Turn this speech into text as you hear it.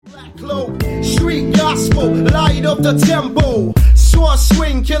Cloak, street gospel, light of the temple. Sword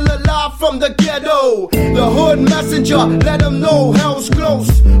swing, killer live from the ghetto. The hood messenger, let them know hell's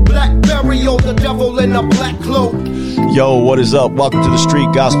close. Black burial, the devil in a black cloak. Yo, what is up? Welcome to the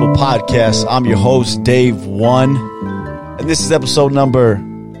Street Gospel Podcast. I'm your host, Dave One. And this is episode number...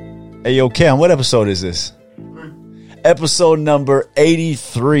 Hey, yo, Cam, what episode is this? Episode number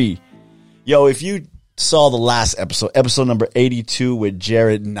 83. Yo, if you saw the last episode number 82 with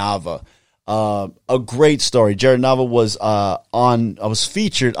Jared Nava, a great story. Jared Nava was was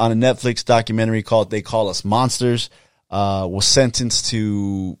featured on a Netflix documentary called They Call Us Monsters. Was sentenced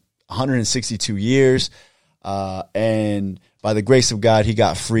to 162 years, and by the grace of God, he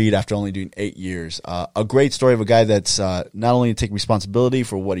got freed after only doing 8 years. A great story of a guy that's not only taking responsibility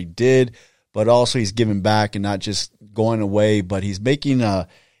for what he did, but also he's giving back and not just going away, but he's making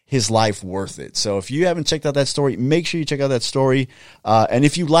his life worth it. So if you haven't checked out that story, make sure you check out that story. And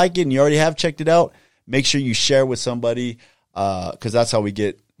if you like it and you already have checked it out, make sure you share with somebody, because that's how we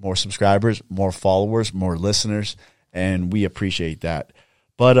get more subscribers, more followers, more listeners, and we appreciate that.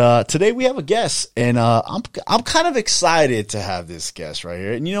 But today we have a guest, and I'm kind of excited to have this guest right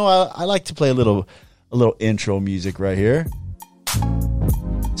here. And you know, I like to play a little intro music right here.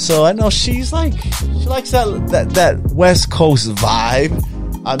 So I know she likes that West Coast vibe.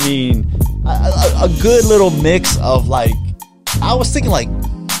 I mean, a good little mix of, like, I was thinking like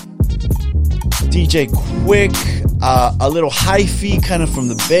DJ Quick, a little hyphy kind of from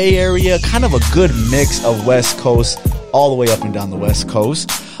the Bay Area, kind of a good mix of West Coast all the way up and down the West Coast.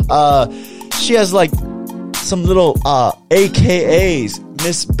 She has like some little AKAs,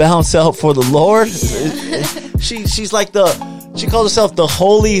 Miss Bounce Out for the Lord. She's like she calls herself the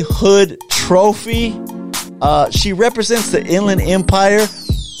Holy Hood Trophy. She represents the Inland Empire,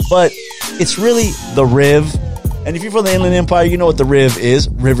 but it's really the Riv. And if you're from the Inland Empire, you know what the Riv is,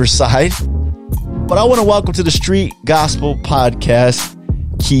 Riverside. But I want to welcome to the Street Gospel Podcast,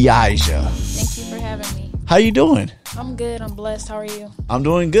 Kiaja. Thank you for having me. How you doing? I'm good. I'm blessed. How are you? I'm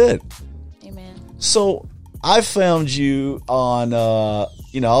doing good. Amen. So I found you on, I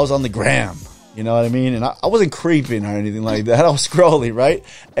was on the gram. You know what I mean? And I wasn't creeping or anything like that. I was scrolling, right?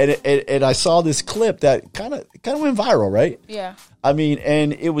 And I saw this clip that kind of went viral, right? Yeah. I mean,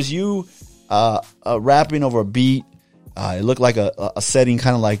 and it was you rapping over a beat. It looked like a setting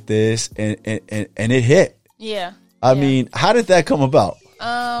kind of like this, and it hit. Yeah. I mean, how did that come about?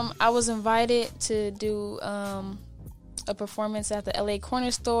 I was invited to do a performance at the LA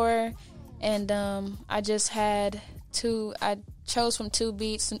Corner Store, and I just had I chose from two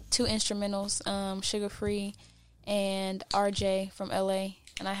beats, two instrumentals, Sugar Free and RJ from LA,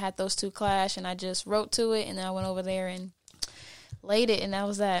 and I had those two clash, and I just wrote to it, and then I went over there and laid it, and that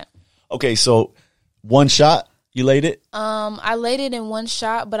was that. Okay, so one shot, you laid it? I laid it in one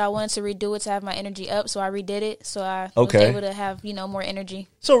shot, but I wanted to redo it to have my energy up, so I redid it, so I was able to have, more energy.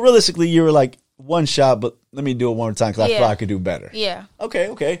 So realistically, you were like, one shot, but let me do it one more time, because I thought I could do better. Yeah.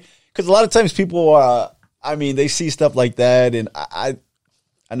 Okay. Because a lot of times people they see stuff like that, and I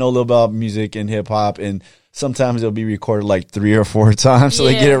know a little about music and hip-hop, and sometimes it'll be recorded like 3 or 4 times so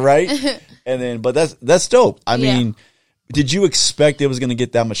they get it right. But that's dope. I mean, did you expect it was going to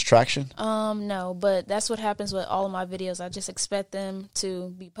get that much traction? No, but that's what happens with all of my videos. I just expect them to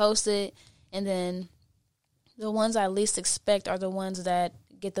be posted, and then the ones I least expect are the ones that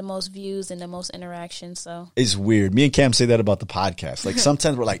get the most views and the most interaction. So it's weird. Me and Cam say that about the podcast. Like,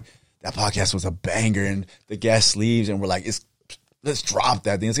 sometimes we're like, that podcast was a banger, and the guest leaves, and we're like, let's drop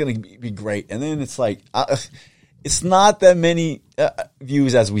that thing. It's going to be great. And then it's like, it's not that many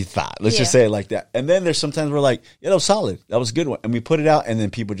views as we thought. Let's just say it like that. And then there's sometimes we're like, yeah, that was solid. That was a good one. And we put it out, and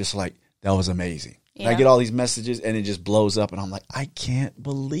then people just like, that was amazing. Yeah. And I get all these messages, and it just blows up, and I'm like, I can't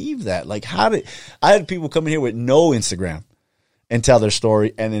believe that. Like, I had people come in here with no Instagram and tell their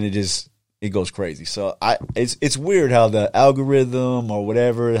story, and then it goes crazy. So it's weird how the algorithm or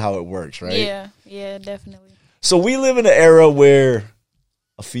whatever, how it works, right? Yeah, definitely. So we live in an era where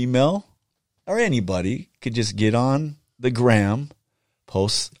a female or anybody could just get on the gram,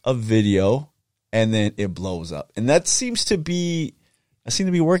 post a video, and then it blows up. And that seems to be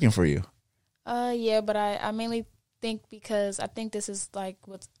working for you. Yeah, but I mainly think because I think this is like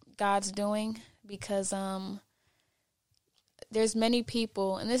what God's doing, because there's many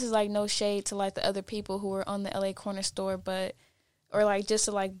people, and this is like no shade to like the other people who are on the LA Corner Store, or like just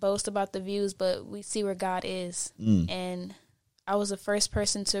to like boast about the views, but we see where God is. And I was the first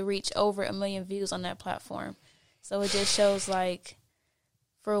person to reach over 1 million views on that platform. So it just shows, like,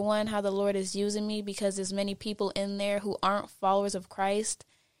 for one, how the Lord is using me, because there's many people in there who aren't followers of Christ,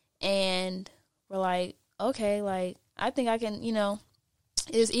 and we're like, okay, like, I think I can,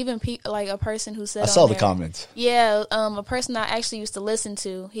 There's even like a person who said I saw on the there, comments. Yeah, a person I actually used to listen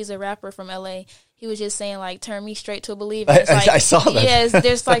to. He's a rapper from LA. He was just saying like, "Turn me straight to a believer." It's like, I saw that. Yeah,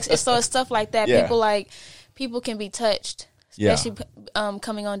 there's like it's stuff like that. Yeah. People can be touched, especially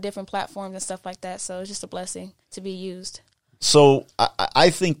coming on different platforms and stuff like that. So it's just a blessing to be used. So I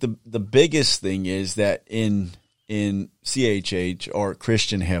think the biggest thing is that in CHH or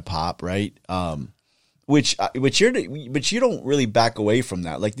Christian hip hop, right? But you don't really back away from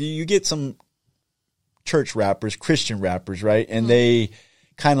that. Like you get some church rappers, Christian rappers, right? And they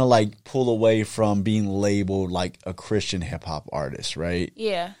kind of like pull away from being labeled like a Christian hip hop artist, right?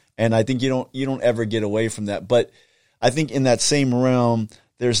 Yeah. And I think you don't ever get away from that. But I think in that same realm,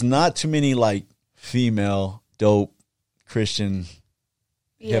 there's not too many like female dope Christian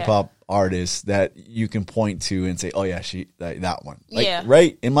hip hop artists that you can point to and say, "Oh yeah, she that one." Like, yeah.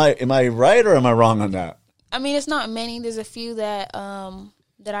 Right? Am I right or am I wrong on that? I mean, it's not many. There's a few that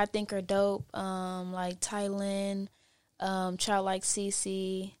I think are dope, like Tylin, Childlike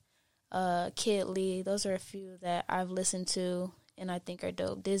CC, Kid Lee. Those are a few that I've listened to and I think are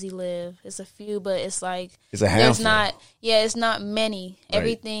dope. Dizzy Live. It's a few, but it's like it's a handful. It's not many. Right.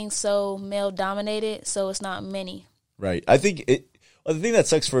 Everything's so male dominated, so it's not many. Right. I think the thing that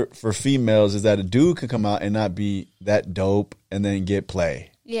sucks for females is that a dude can come out and not be that dope and then get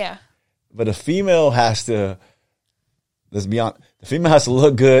play. Yeah. But a female has to, let's be honest, the female has to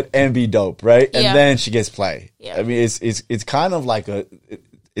look good and be dope, right? And then she gets play. Yeah. I mean, it's kind of like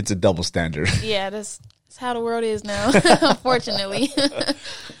it's a double standard. Yeah, that's how the world is now, unfortunately.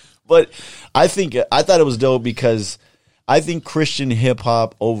 But I thought it was dope because I think Christian hip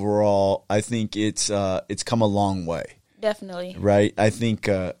hop overall, I think it's come a long way. Definitely. Right? I think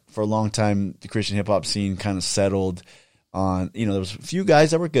for a long time the Christian hip hop scene kind of settled on, there was a few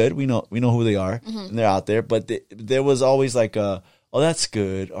guys that were good. We know who they are, and they're out there. But there was always like oh, that's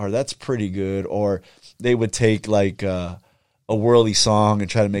good, or that's pretty good, or they would take like a worldly song and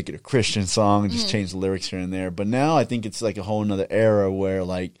try to make it a Christian song and just change the lyrics here and there. But now I think it's like a whole nother era where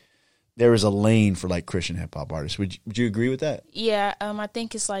like there is a lane for like Christian hip hop artists. Would you agree with that? Yeah, I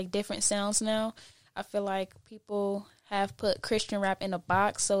think it's like different sounds now. I feel like people have put Christian rap in a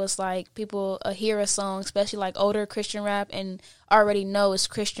box, so it's like people hear a song, especially like older Christian rap, and already know it's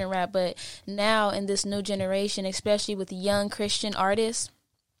Christian rap. But now in this new generation, especially with young Christian artists,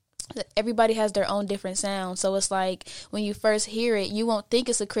 everybody has their own different sound. So it's like when you first hear it, you won't think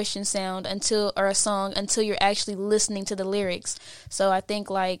it's a Christian sound or a song until you're actually listening to the lyrics. So I think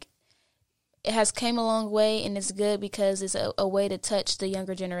like it has came a long way, and it's good because it's a way to touch the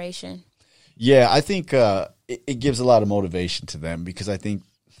younger generation. Yeah, I think it gives a lot of motivation to them because I think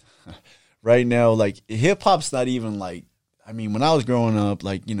right now, like hip hop's not even like. I mean, when I was growing up,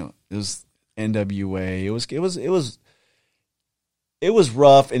 like it was NWA. It was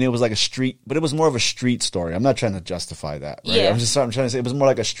rough, and it was like a street, but it was more of a street story. I'm not trying to justify that. Right? Yeah. I'm trying to say it was more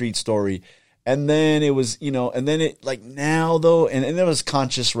like a street story. And then it was, and then it like now though, and there was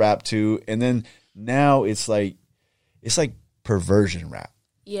conscious rap too. And then now it's like perversion rap.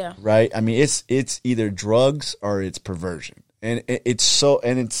 Yeah. Right. I mean, it's either drugs or it's perversion, and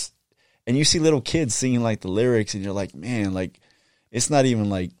and you see little kids singing like the lyrics, and you're like, man, like it's not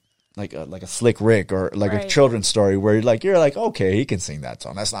even like a Slick Rick or like a children's story where you're like, okay, he can sing that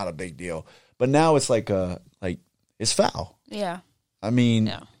song. That's not a big deal. But now it's like it's foul. Yeah. I mean,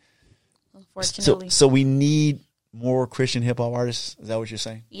 yeah. Unfortunately. So we need more Christian hip hop artists. Is that what you're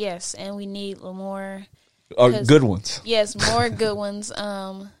saying? Yes, and we need more. Good ones. Yes, more good ones.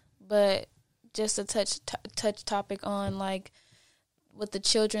 But just to touch topic on like what the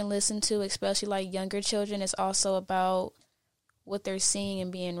children listen to, especially like younger children, it's also about what they're seeing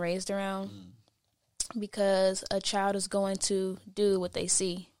and being raised around. Because a child is going to do what they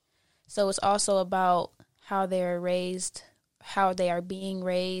see. So it's also about how they're raised, how they are being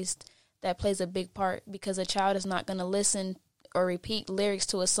raised. That plays a big part because a child is not going to listen or repeat lyrics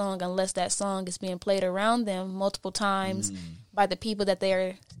to a song unless that song is being played around them multiple times by the people that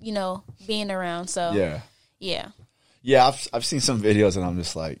they're, being around. So yeah. I've seen some videos and I'm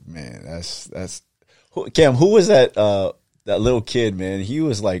just like, man, that's Cam. Who was that little kid, man? He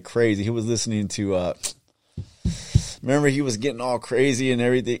was like crazy. He was listening to remember he was getting all crazy and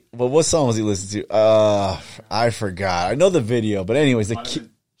everything. But what song was he listening to? I forgot. I know the video, but anyways, the kid.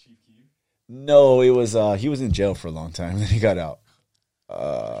 No, it was he was in jail for a long time, and then he got out.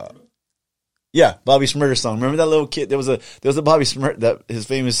 Yeah, Bobby Shmurda song. Remember that little kid? There was a Bobby Shmurda, his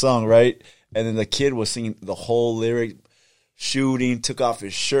famous song, right? And then the kid was singing the whole lyric, shooting, took off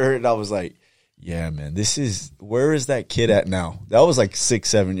his shirt, and I was like, yeah, man, where is that kid at now? That was like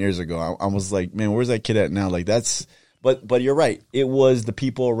 6-7 years ago. I was like, man, where's that kid at now? Like But you're right. It was the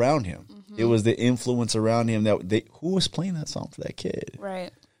people around him. Mm-hmm. It was the influence around him who was playing that song for that kid.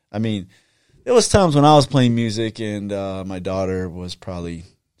 Right. I mean, there was times when I was playing music and my daughter was probably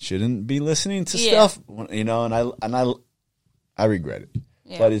shouldn't be listening to stuff, you know, and I regret it.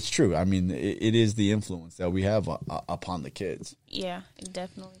 Yeah. But it's true. I mean, it is the influence that we have upon the kids. Yeah,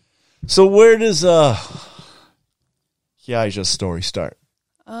 definitely. So where does Kiaja's story start?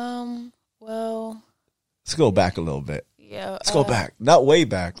 Well, let's go back a little bit. Yeah. Let's go back. Not way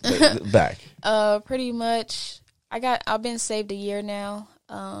back, but back. Pretty much I've been saved a year now.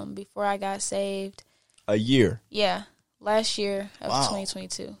 Before I got saved. A year? Yeah. Last year of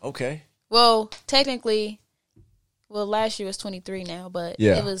 2022. Okay. Well, technically, last year was 23 now, but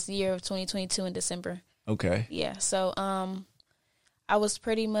it was the year of 2022 in December. Okay. Yeah. So, I was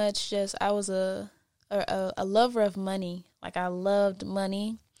pretty much I was a lover of money. Like, I loved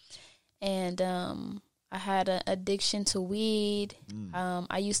money. And, I had an addiction to weed.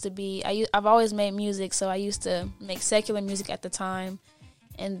 I've always made music, so I used to make secular music at the time.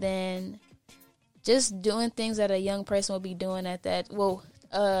 And then just doing things that a young person would be doing at that. Well,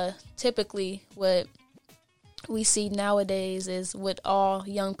 typically what we see nowadays is what all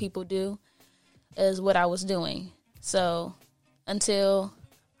young people do is what I was doing. So until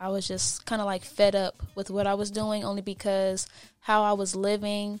I was just kind of like fed up with what I was doing, only because how I was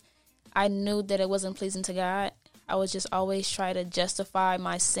living, I knew that it wasn't pleasing to God. I would just always try to justify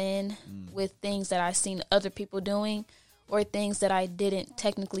my sin with things that I seen other people doing, or things that I didn't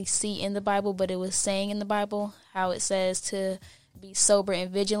technically see in the Bible, but it was saying in the Bible how it says to be sober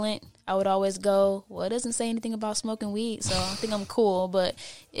and vigilant. I would always go, well, it doesn't say anything about smoking weed, so I think I'm cool, but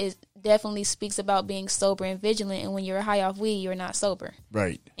it definitely speaks about being sober and vigilant, and when you're high off weed, you're not sober.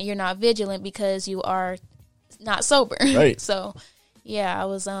 Right. And you're not vigilant because you are not sober. Right. So, yeah, I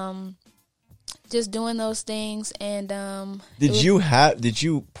was just doing those things. And did you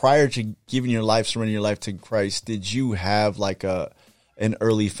prior to surrendering your life to Christ, did you have like an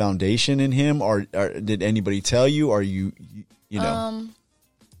early foundation in him, or did anybody tell you, or you know?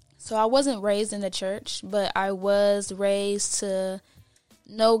 So I wasn't raised in the church, but I was raised to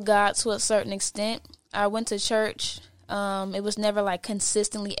know God to a certain extent. I went to church. It was never like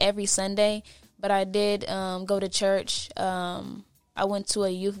consistently every Sunday, but I did go to church. I went to a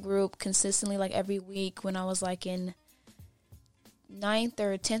youth group consistently, like every week when I was like in 9th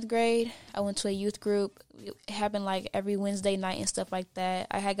or 10th grade. I went to a youth group. It happened like every Wednesday night and stuff like that.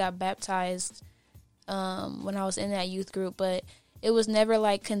 I had got baptized when I was in that youth group, but it was never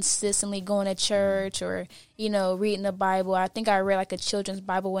like consistently going to church or, reading the Bible. I think I read like a children's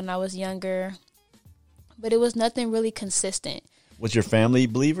Bible when I was younger, but it was nothing really consistent. Was your family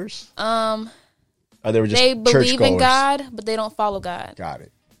believers? Or they were just they believe churchgoers? In God, but they don't follow God. Got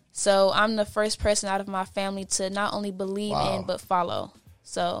it. So I'm the first person out of my family to not only believe in, but follow.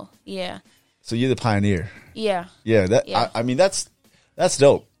 So, yeah. So you're the pioneer. Yeah. Yeah. I mean, that's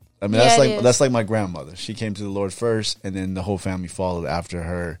dope. I mean, that's like my grandmother. She came to the Lord first, and then the whole family followed after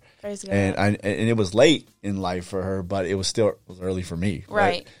her. Praise God. And it was late in life for her, but it was early for me.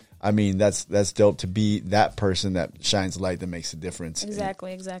 Right. I mean, that's dope to be that person that shines light that makes a difference.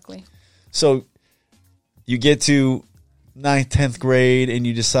 Exactly. So you get to 9th, 10th grade, and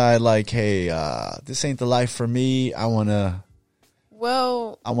you decide like, hey, this ain't the life for me. I want to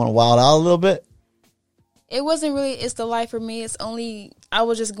wild out a little bit. It wasn't really, it's the life for me. It's only, I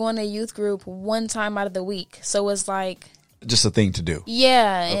was just going to youth group one time out of the week. So it's like, just a thing to do.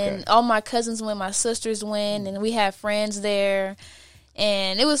 Yeah. Okay. And all my cousins went, my sisters went, and we had friends there.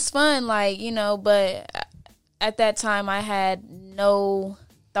 And it was fun, but at that time I had no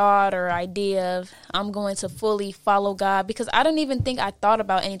thought or idea of I'm going to fully follow God, because I didn't even think I thought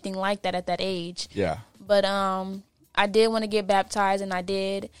about anything like that at that age. Yeah. But I did want to get baptized, and I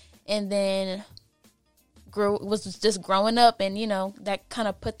did. And then was just growing up, and, that kind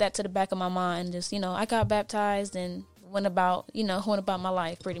of put that to the back of my mind. Just, I got baptized and went about my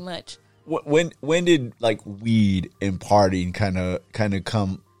life pretty much. When did like weed and partying kind of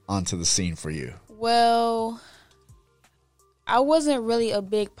come onto the scene for you? Well, I wasn't really a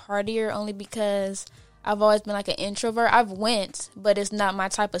big partier, only because I've always been like an introvert. I've went, but it's not my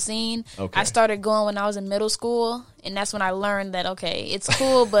type of scene. Okay. I started going when I was in middle school, and that's when I learned that, okay, it's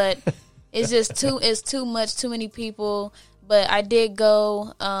cool, but it's just too much, too many people. But I did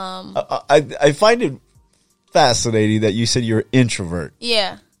go. I find it fascinating that you said you're an introvert.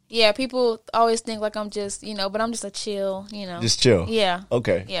 Yeah, people always think like I'm just, but I'm just a chill, Just chill. Yeah.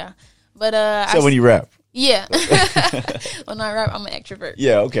 Okay. Yeah. But so when you rap. Yeah. When I rap, I'm an extrovert.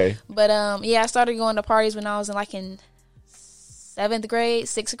 Yeah, okay. But I started going to parties when I was in 7th grade,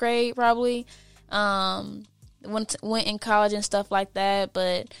 6th grade probably. went in college and stuff like that,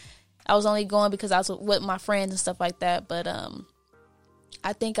 but I was only going because I was with my friends and stuff like that. But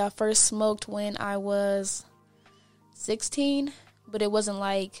I think I first smoked when I was 16, but it wasn't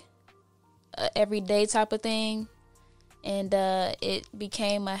like a everyday type of thing. And it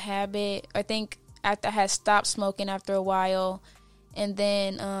became a habit. I think after I had stopped smoking after a while. And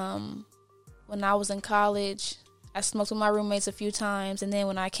then when I was in college, I smoked with my roommates a few times. And then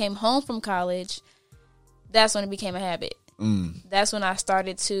when I came home from college, that's when it became a habit. That's when I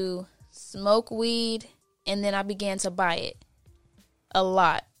started to smoke weed, and then I began to buy it a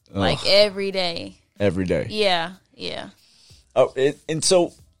lot, like every day. Every day. Yeah. Oh, and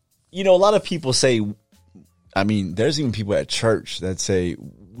so, a lot of people say, I mean, there's even people at church that say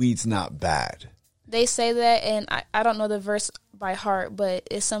weed's not bad. They say that, and I don't know the verse by heart, but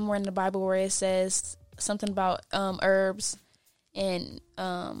it's somewhere in the Bible where it says something about herbs, and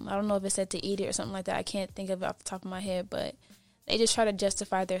I don't know if it said to eat it or something like that. I can't think of it off the top of my head, but they just try to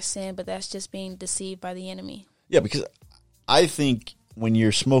justify their sin, but that's just being deceived by the enemy. Yeah, because I think when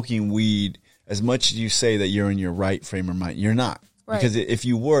you're smoking weed, as much as you say that you're in your right frame of mind, you're not. Right. Because if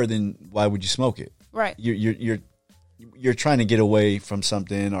you were, then why would you smoke it? Right. You're trying to get away from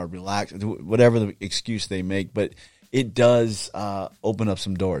something or relax, whatever the excuse they make, but it does open up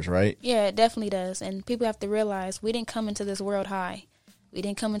some doors, right? Yeah, it definitely does. And people have to realize we didn't come into this world high. We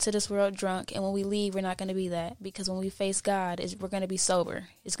didn't come into this world drunk, and when we leave, we're not going to be that. Because when we face God, we're going to be sober.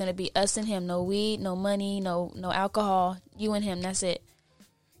 It's going to be us and Him. No weed, no money, no alcohol. You and Him. That's it.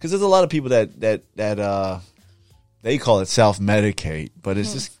 Because there's a lot of people that they call it self-medicate, but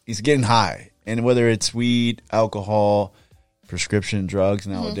it's getting high. And whether it's weed, alcohol, prescription drugs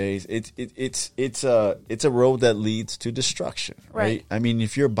nowadays, it's a road that leads to destruction, right? I mean,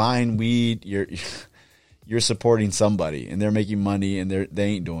 if you're buying weed, you're supporting somebody, and they're making money, and they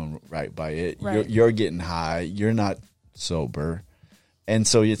ain't doing right by it. Right. You're getting high. You're not sober, and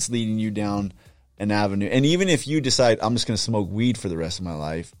so it's leading you down an avenue. And even if you decide I'm just going to smoke weed for the rest of my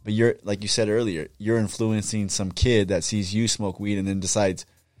life, but you're, like you said earlier, you're influencing some kid that sees you smoke weed and then decides,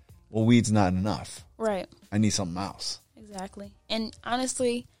 well, weed's not enough. Right. I need something else. Exactly. And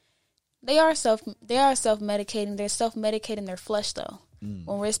honestly, they are self-medicating. They're self-medicating their flesh, though.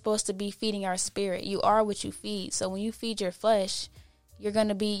 When we're supposed to be feeding our spirit, you are what you feed. So when you feed your flesh, you're going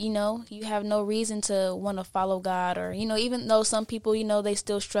to be, you have no reason to want to follow God, or, even though some people, they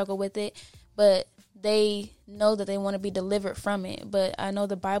still struggle with it, but they know that they want to be delivered from it. But I know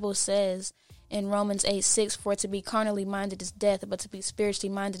the Bible says in Romans 8:6, for to be carnally minded is death, but to be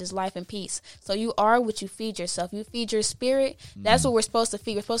spiritually minded is life and peace. So you are what you feed yourself. You feed your spirit. That's what we're supposed to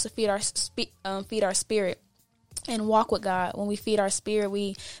feed. We're supposed to feed our spirit and walk with God. When we feed our spirit,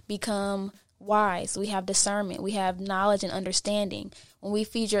 we become wise. We have discernment. We have knowledge and understanding. When you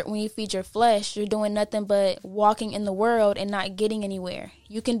feed your flesh, you're doing nothing but walking in the world and not getting anywhere.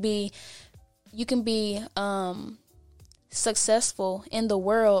 You can be successful in the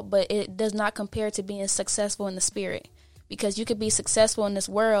world, but it does not compare to being successful in the spirit, because you could be successful in this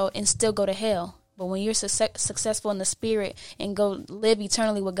world and still go to hell. But when you're successful in the spirit and go live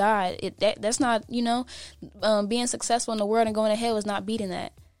eternally with God, that's not, being successful in the world and going to hell is not beating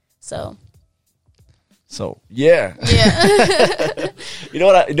that. So yeah. You know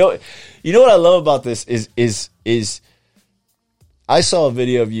what I love about this is I saw a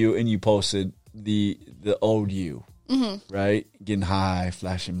video of you and you posted the old you, right? Getting high,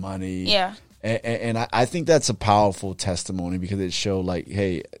 flashing money. Yeah. And I think that's a powerful testimony, because it showed, like,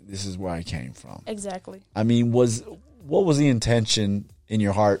 hey, this is where I came from. Exactly. I mean, what was the intention in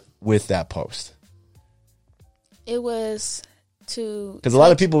your heart with that post? It was to, because a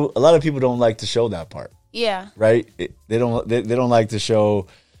lot of people don't like to show that part. Yeah. Right. They don't like to show,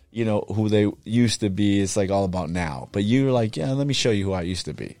 who they used to be. It's like all about now. But you're like, yeah, let me show you who I used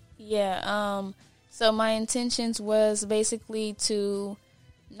to be. Yeah. So my intentions was basically to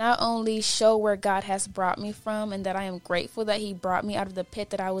not only show where God has brought me from, and that I am grateful that He brought me out of the pit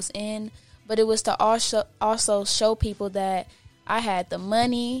that I was in, but it was to also show people that I had the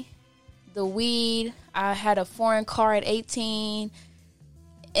money, the weed, I had a foreign car at 18,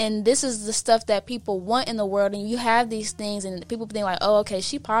 and this is the stuff that people want in the world. And you have these things, and people think like, oh, okay,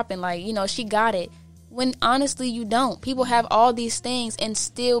 she popping, like, she got it. When honestly, you don't. People have all these things and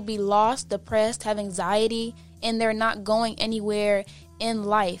still be lost, depressed, have anxiety, and they're not going anywhere in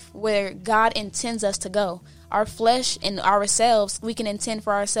life where God intends us to go. Our flesh and ourselves, we can intend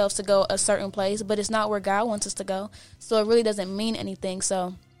for ourselves to go a certain place, but it's not where God wants us to go. So it really doesn't mean anything.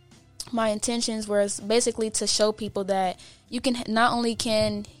 So my intentions was basically to show people that you can, not only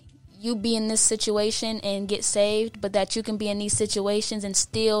can you be in this situation and get saved, but that you can be in these situations and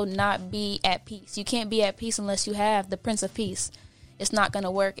still not be at peace. You can't be at peace unless you have the Prince of Peace. It's not going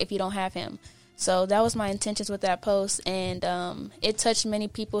to work if you don't have him. So that was my intentions with that post, and it touched many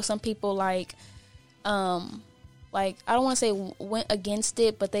people. Some people like I don't want to say went against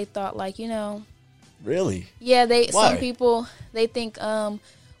it, but they thought Really? Yeah, Why? Some people, they think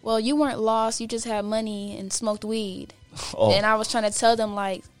well, you weren't lost, you just had money and smoked weed. Oh. And I was trying to tell them,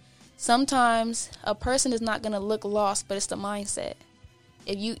 sometimes a person is not going to look lost, but it's the mindset.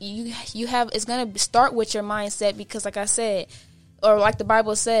 If you have, it's going to start with your mindset, because like I said, or like the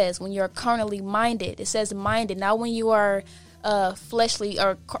Bible says, when you're carnally minded, it says minded, not when you are fleshly,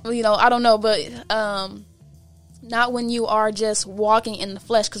 or I don't know, but not when you are just walking in the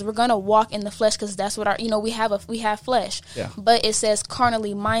flesh, because we're gonna walk in the flesh, because that's what we have flesh. Yeah. But it says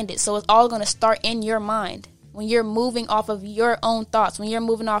carnally minded, so it's all gonna start in your mind. When you're moving off of your own thoughts, when you're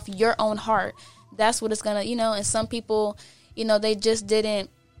moving off your own heart, that's what it's gonna, and some people, they just didn't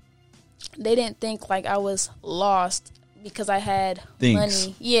think like I was lost because I had Things.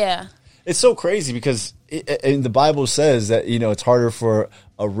 money. Yeah. It's so crazy because and the Bible says that, it's harder for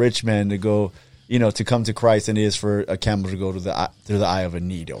a rich man to go, to come to Christ than it is for a camel to go through the eye of a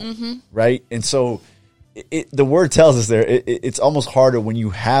needle. Mm-hmm. Right. And so the word tells us there, it's almost harder when you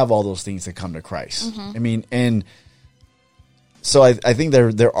have all those things to come to Christ. Mm-hmm. I mean, and so I think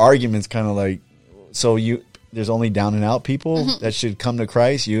their arguments kind of like, so there's only down and out people mm-hmm. that should come to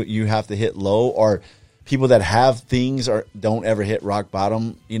Christ. You have to hit low, or people that have things don't ever hit rock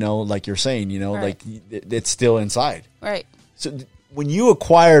bottom, like you're saying, right. Like it's still inside. Right. So when you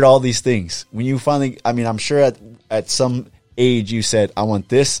acquired all these things, when you finally, I'm sure at some age you said, I want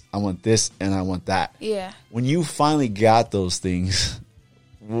this, and I want that. Yeah. When you finally got those things,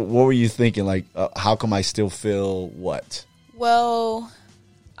 what were you thinking? Like, how come I still feel what? Well,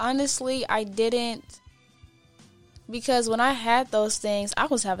 honestly, I didn't, because when I had those things, I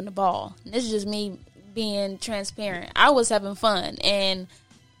was having a ball. This is just me being transparent. I was having fun, and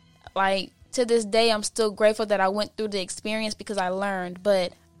to this day, I'm still grateful that I went through the experience, because I learned.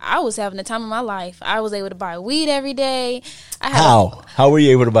 But I was having the time of my life. I was able to buy weed every day. How were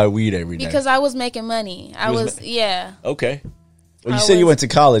you able to buy weed every day? Because I was making money. Yeah. Okay. Well, you said you went to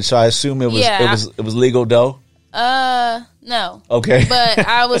college, so I assume it was legal dough. No. Okay. But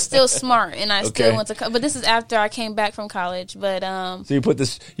I was still smart, and I still went to college. But this is after I came back from college. But so you put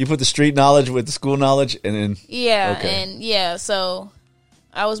the street knowledge with the school knowledge, and then so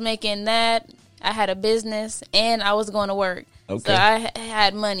I was making that. I had a business, and I was going to work. Okay. So I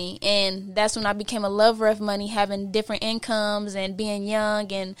had money, and that's when I became a lover of money, having different incomes and being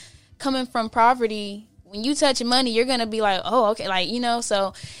young and coming from poverty. When you touch money, you're going to be like, oh, okay,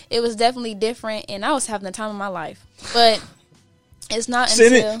 so it was definitely different, and I was having the time of my life. But it's not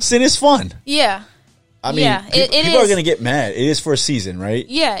sin is fun. Yeah. I mean, people are going to get mad. It is for a season, right?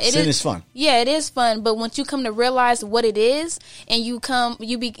 Yeah. Sin is fun. Yeah, it is fun, but once you come to realize what it is, and you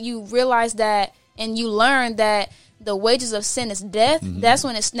realize that, and you learn that the wages of sin is death, mm-hmm. that's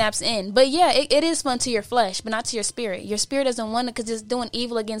when it snaps in. But yeah, it is fun to your flesh, but not to your spirit. Your spirit doesn't want it, because it's doing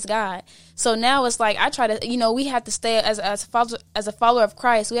evil against God. So now it's like, I try to, we have to stay, as a follower of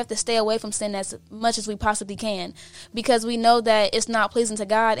Christ, we have to stay away from sin as much as we possibly can, because we know that it's not pleasing to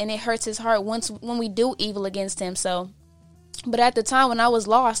God, and it hurts his heart when we do evil against him. So, but at the time when I was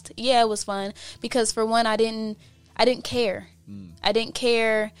lost, yeah, it was fun, because for one, I didn't care. I didn't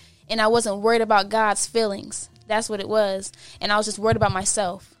care, and I wasn't worried about God's feelings. That's what it was. And I was just worried about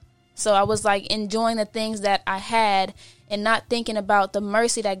myself. So I was enjoying the things that I had, and not thinking about the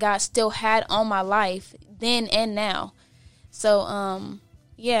mercy that God still had on my life then and now. So,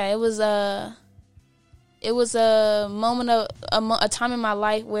 it was a moment of a time in my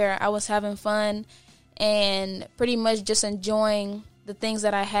life where I was having fun and pretty much just enjoying the things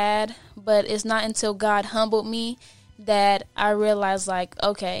that I had. But it's not until God humbled me that I realized,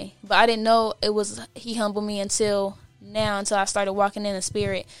 okay, but I didn't know he humbled me until I started walking in the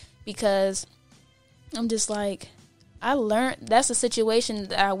spirit, because I'm just I learned, that's a situation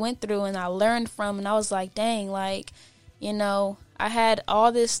that I went through and I learned from, and I was like, dang, I had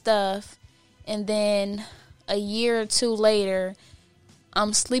all this stuff, and then a year or two later,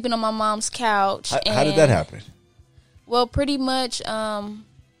 I'm sleeping on my mom's couch. How did that happen? Well, pretty much,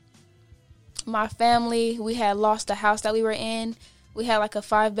 my family, we had lost the house that we were in. We had a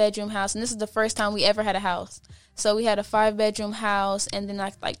 5-bedroom house, and this is the first time we ever had a house. So we had a 5-bedroom house, and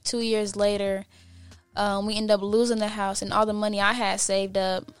then 2 years later, we ended up losing the house, and all the money I had saved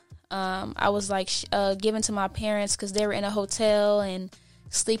up, I was given to my parents, because they were in a hotel, and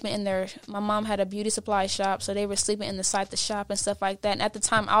sleeping in my mom had a beauty supply shop, so they were sleeping inside the shop and stuff like that. And at the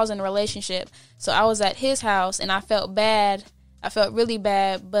time, I was in a relationship, so I was at his house, and I felt bad. I felt really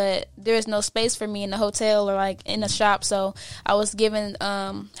bad, but there is no space for me in the hotel or like in the shop, so I was helping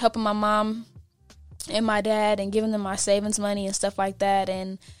my mom and my dad and giving them my savings money and stuff like that.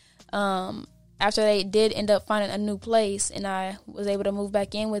 And after they did end up finding a new place and I was able to move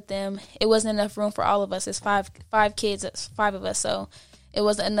back in with them, it wasn't enough room for all of us. It's five kids, it's 5 of us, so it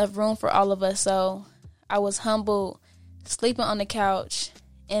wasn't enough room for all of us. So I was humbled, sleeping on the couch,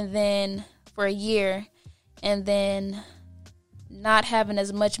 and then for a year, and then not having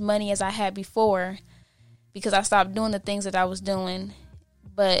as much money as I had before because I stopped doing the things that I was doing.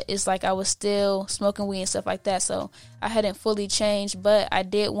 But it's like I was still smoking weed and stuff like that. So I hadn't fully changed, but I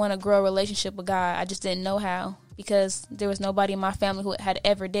did want to grow a relationship with God. I just didn't know how because there was nobody in my family who had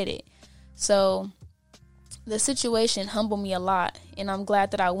ever did it. So the situation humbled me a lot, and I'm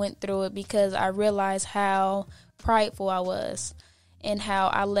glad that I went through it because I realized how prideful I was and how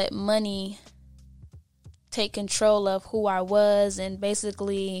I let money take control of who I was. And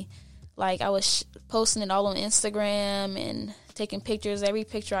basically, like, I was posting it all on Instagram and taking pictures. Every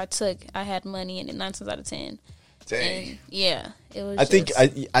picture I took, I had money in it 9 times out of 10. Dang. And yeah, it was.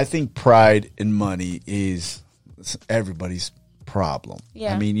 I think pride in money is everybody's problem.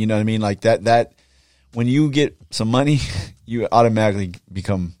 Yeah. I mean, you know what I mean? Like that when you get some money, you automatically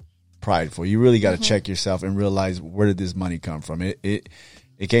become prideful. You really got to check yourself and realize, where did this money come from? It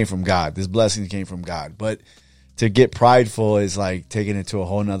came from God. This blessing came from God. But to get prideful is like taking it to a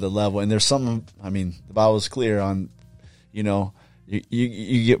whole nother level. And there's something, I mean, the Bible is clear on, you know,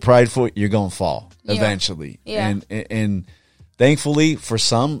 you get prideful, you're going to fall eventually. Yeah. And thankfully for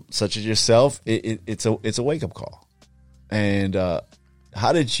some, such as yourself, it's a wake up call. And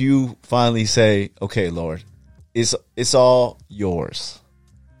how did you finally say, okay, Lord, it's all yours?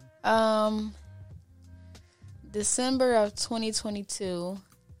 December of 2022,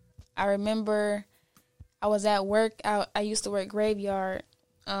 I remember I was at work. I used to work graveyard,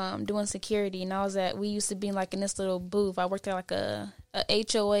 doing security, and we used to be like in this little booth. I worked at like a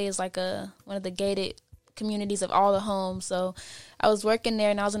HOA is like one of the gated communities of all the homes. So I was working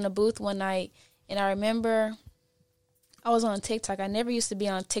there, and I was in the booth one night, and I remember I was on TikTok. I never used to be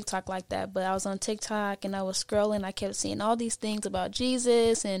on TikTok like that, but I was on TikTok and I was scrolling. I kept seeing all these things about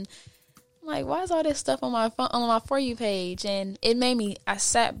Jesus, and I'm like, why is all this stuff on my phone, on my For You page? And it made me, I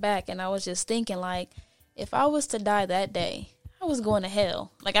sat back and I was just thinking, like, if I was to die that day, I was going to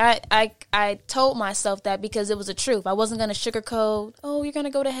hell. Like, I told myself that because it was the truth. I wasn't going to sugarcoat, oh, you're going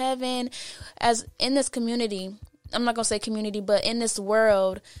to go to heaven. As in this community, I'm not going to say community, but in this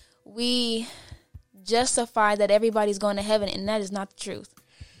world, we justify that everybody's going to heaven, and that is not the truth.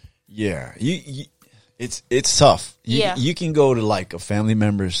 Yeah, it's tough. You can go to like a family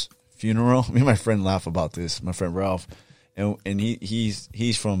member's funeral. Me and my friend laugh about this. My friend Ralph, and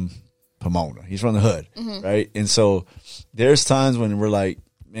he's from Pomona. He's from the hood, right? And so there's times when we're like,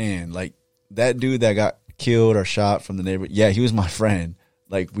 man, like that dude that got killed or shot from the neighborhood. Yeah, he was my friend.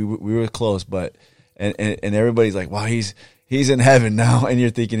 Like we were close, but and everybody's like, wow, he's in heaven now, and you're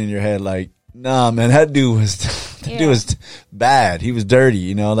thinking in your head like, nah, man, that dude was bad. He was dirty,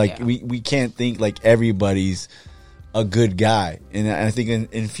 you know. Like we can't think like everybody's a good guy. And I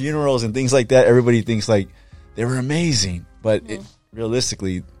think in funerals and things like that, everybody thinks like they were amazing, but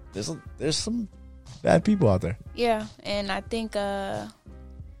realistically, there's some bad people out there. Yeah, and I think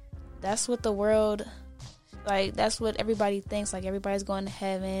that's what the world, like, that's what everybody thinks. Like, everybody's going to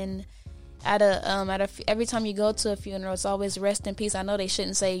heaven. Every time you go to a funeral, it's always rest in peace. I know they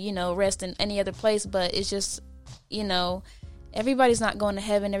shouldn't say, you know, rest in any other place, but it's just, you know, everybody's not going to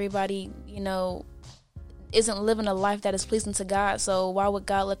heaven. Everybody, you know, isn't living a life that is pleasing to God. So why would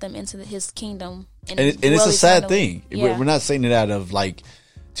God let them into His kingdom? And it's a sad thing. Yeah. We're not saying it out of like,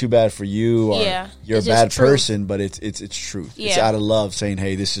 too bad for you, or you're a bad person, but it's truth. Yeah. It's out of love, saying,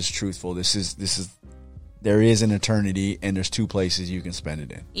 hey, this is truthful. This is there is an eternity, and there's 2 places you can spend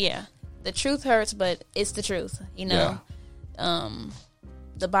it in. Yeah. The truth hurts, but it's the truth, you know. Yeah.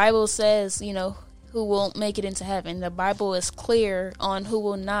 The Bible says, you know, who won't make it into heaven. The Bible is clear on who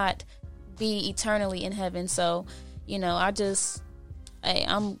will not be eternally in heaven. So, you know, I'm just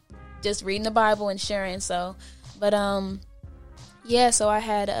reading the Bible and sharing. So, but yeah. So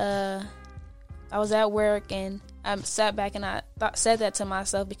I was at work, and I sat back and I said that to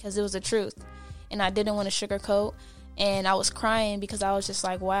myself because it was the truth, and I didn't want to sugarcoat. And I was crying because I was just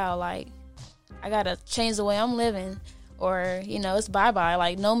like, wow, like, I got to change the way I'm living, or, you know, it's bye-bye.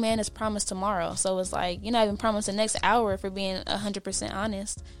 Like, no man is promised tomorrow. So it's like, you're not even promised the next hour, for being 100%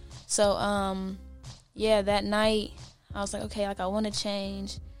 honest. So, yeah, that night I was like, okay, like I want to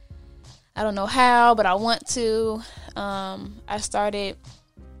change. I don't know how, but I want to. I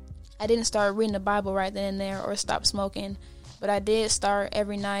didn't start reading the Bible right then and there or stop smoking, but I did start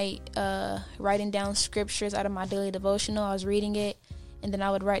every night writing down scriptures out of my daily devotional. I was reading it, and then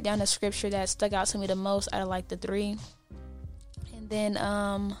I would write down the scripture that stuck out to me the most out of like the 3. And then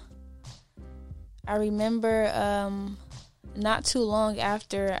I remember not too long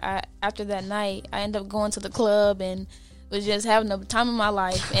after that night, I ended up going to the club and was just having the time of my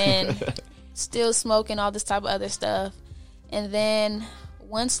life and still smoking all this type of other stuff. And then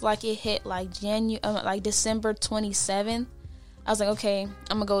once like it hit like December 27th, I was like, okay,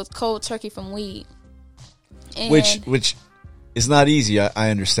 I'm gonna go with cold turkey from weed. And which is not easy. I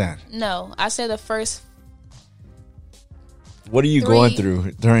understand. No, I said the first. What are you going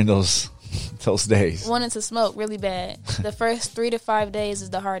through during those days? Wanting to smoke really bad. The first 3 to 5 days is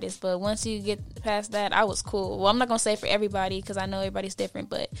the hardest, but once you get past that, I was cool. Well, I'm not gonna say for everybody because I know everybody's different,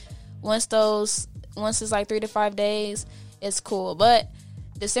 but once it's like 3 to 5 days, it's cool. But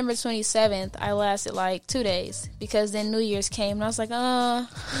December 27th, I lasted like 2 days because then New Year's came and I was like, I'm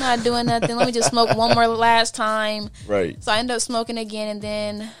not doing nothing. Let me just smoke one more last time. Right. So I ended up smoking again, and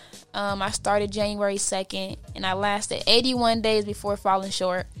then I started January 2nd, and I lasted 81 days before falling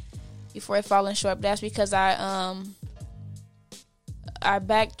short. But that's because I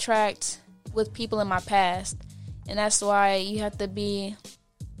backtracked with people in my past, and that's why you have to be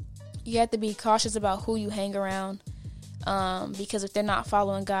cautious about who you hang around, because if they're not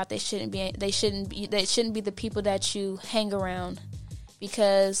following God, they shouldn't be the people that you hang around.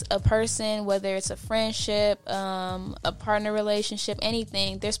 Because a person, whether it's a friendship, a partner relationship,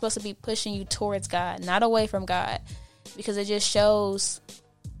 anything, they're supposed to be pushing you towards God, not away from God, because it just shows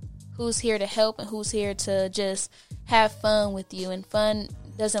who's here to help and who's here to just have fun with you, and fun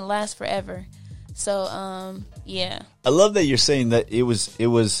doesn't last forever. So, yeah. I love that you're saying that it was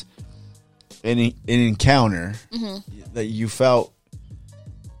an encounter that you felt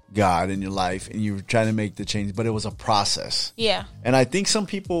God in your life and you were trying to make the change, but it was a process. Yeah. And I think some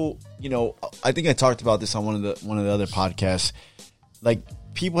people, I think I talked about this on one of the other podcasts. Like,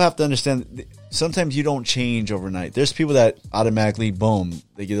 people have to understand sometimes you don't change overnight. There's people that automatically, boom,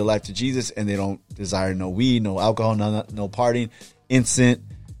 they give their life to Jesus and they don't desire no weed, no alcohol, no partying, instant,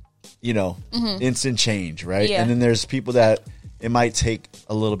 instant change, right? Yeah. And then there's people that it might take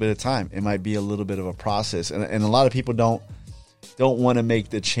a little bit of time. It might be a little bit of a process. And a lot of people don't want to make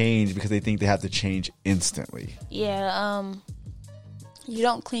the change because they think they have to change instantly. Yeah, you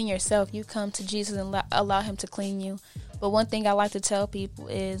don't clean yourself. You come to Jesus and allow him to clean you. But one thing I like to tell people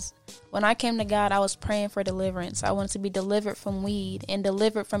is when I came to God, I was praying for deliverance. I wanted to be delivered from weed and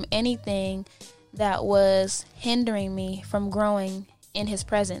delivered from anything that was hindering me from growing in his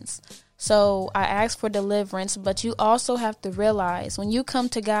presence. So I asked for deliverance, but you also have to realize when you come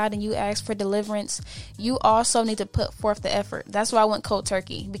to God and you ask for deliverance, you also need to put forth the effort. That's why I went cold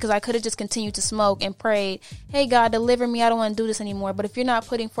turkey, because I could have just continued to smoke and prayed, hey, God, deliver me. I don't want to do this anymore. But if you're not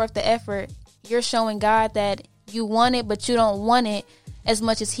putting forth the effort, you're showing God that you want it, but you don't want it as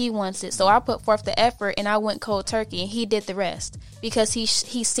much as he wants it. So I put forth the effort and I went cold turkey, and he did the rest because he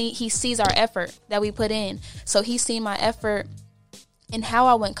sees our effort that we put in. So he's seen my effort and how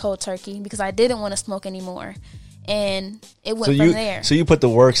I went cold turkey because I didn't want to smoke anymore. And it went from there. So you put the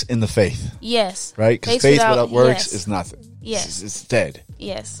works in the faith. Yes. Right? Because faith without works is nothing. Yes. It's dead.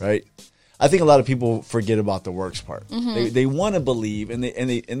 Yes. Right? I think a lot of people forget about the works part. Mm-hmm. They want to believe, and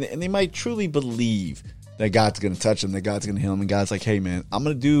they might truly believe that God's going to touch them, that God's going to heal them, and God's like, hey, man, I'm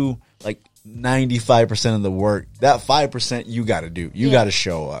going to do like 95% of the work. That 5% you got to do. You got to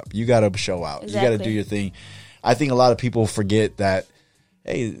show up. You got to show out. Exactly. You got to do your thing. I think a lot of people forget that,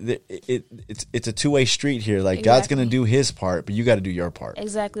 hey, it's a two-way street here. Like, God's going to do his part, but you got to do your part.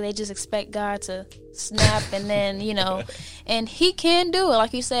 Exactly. They just expect God to snap and then, and he can do it.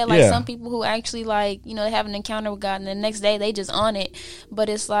 Like you said, like some people who actually they have an encounter with God and the next day they just on it. But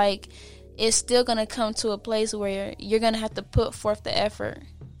it's like, it's still going to come to a place where you're going to have to put forth the effort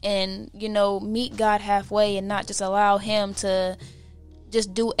and, meet God halfway and not just allow him to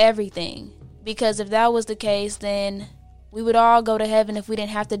just do everything. Because if that was the case, then we would all go to heaven if we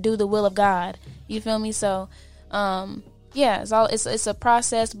didn't have to do the will of God. You feel me? So, it's a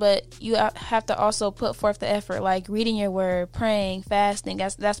process, but you have to also put forth the effort, like reading your word, praying, fasting.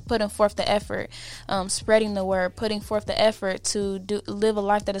 That's putting forth the effort. Spreading the word, putting forth the effort to live a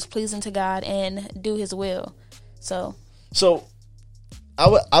life that is pleasing to God and do his will. So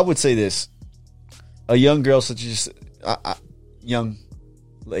I would say this: a young girl such as young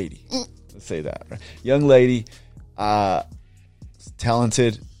lady, let's say that, right? Young lady.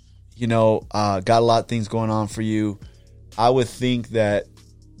 Talented, got a lot of things going on for you. I would think that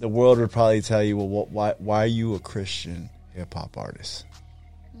the world would probably tell you, well, why are you a Christian hip hop artist?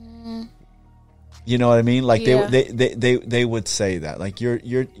 You know what I mean? Like they would say that, like you're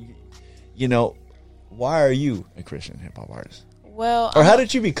you know, why are you a Christian hip hop artist? Well, or how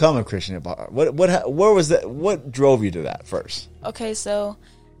did you become a Christian hip hop? Where was that? What drove you to that first? Okay, so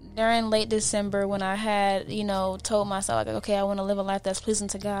during late December, when I had, told myself, like, okay, I want to live a life that's pleasing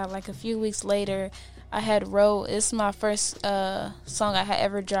to God, like a few weeks later, I had wrote, it's my first song I had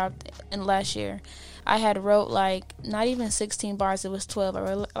ever dropped in last year. I had wrote, like, not even 16 bars, it was 12. I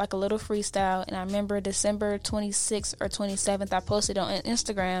wrote, like, a little freestyle, and I remember December 26th or 27th, I posted on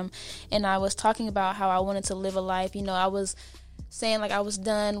Instagram, and I was talking about how I wanted to live a life. I was saying, like, I was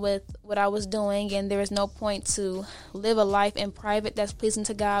done with what I was doing, and there was no point to live a life in private that's pleasing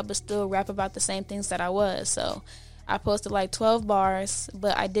to God, but still rap about the same things that I was. So I posted, like, 12 bars,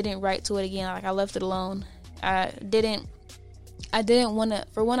 but I didn't write to it again. Like, I left it alone. I didn't want to,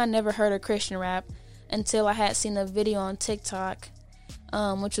 for one, I never heard of Christian rap until I had seen a video on TikTok,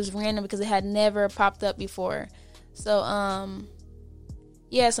 which was random because it had never popped up before. So,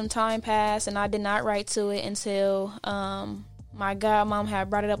 some time passed, and I did not write to it until my godmom had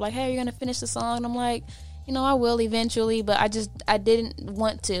brought it up, like, hey, you're going to finish the song? And I'm like, I will eventually, but I didn't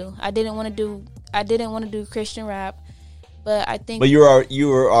want to. I didn't want to do Christian rap, but I think... But you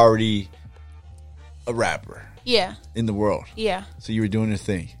were already a rapper. Yeah. In the world. Yeah. So you were doing your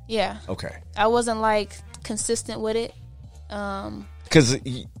thing. Yeah. Okay. I wasn't, like, consistent with it. Because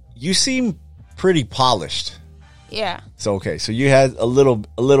you seem pretty polished. Yeah. So, okay. So you had a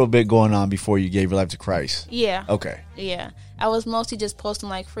little bit going on before you gave your life to Christ. Yeah. Okay. Yeah. I was mostly just posting,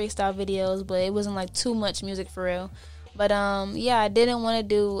 like, freestyle videos, but it wasn't, like, too much music for real. But, I didn't want to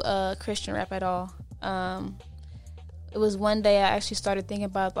do Christian rap at all. It was one day I actually started thinking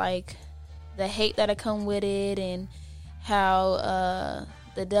about, like, the hate that'll come with it, and how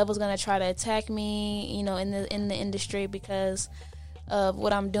the devil's gonna try to attack me, in the industry because of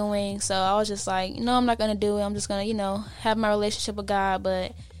what I'm doing. So I was just like, I'm not gonna do it. I'm just gonna, have my relationship with God.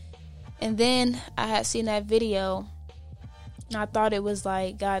 And then I had seen that video, and I thought it was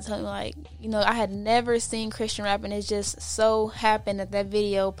like God telling me, like, I had never seen Christian rap, and it just so happened that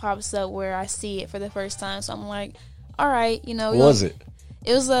video pops up where I see it for the first time. So I'm like, all right, What was it?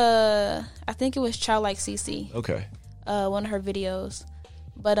 It was I think it was Childlike CC. Okay. One of her videos,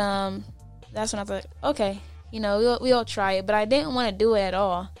 but that's when I thought, okay, we'll try it. But I didn't want to do it at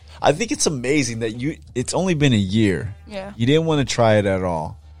all. I think it's amazing that it's only been a year. Yeah. You didn't want to try it at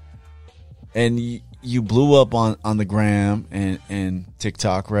all, and you blew up on the gram and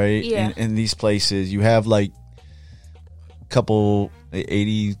TikTok, right? Yeah. And these places, you have like a couple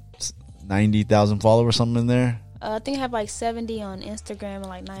 80, 90,000 followers, something in there. I think I have like 70 on Instagram and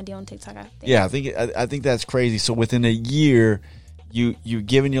like 90 on TikTok, I think. Yeah, I think that's crazy. So within a year, you've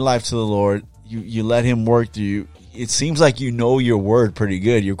given your life to the Lord. You let Him work through you. It seems like you know your word pretty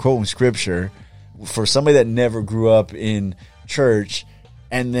good. You're quoting scripture for somebody that never grew up in church,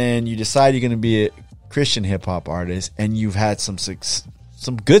 and then you decide you're going to be a Christian hip hop artist, and you've had some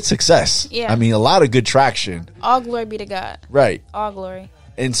good success. Yeah, I mean, a lot of good traction. All glory be to God. Right. All glory.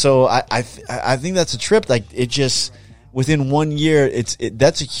 And so I think that's a trip. Like, it just within 1 year,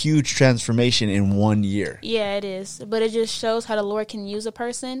 that's a huge transformation in 1 year. Yeah, it is. But it just shows how the Lord can use a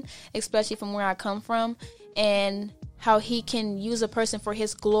person, especially from where I come from, and how He can use a person for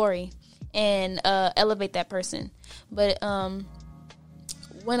His glory and elevate that person. But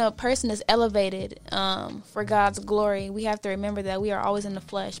when a person is elevated for God's glory, we have to remember that we are always in the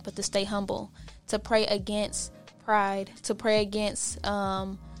flesh, but to stay humble, to pray against pride, to pray against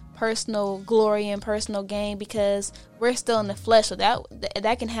personal glory and personal gain, because we're still in the flesh. So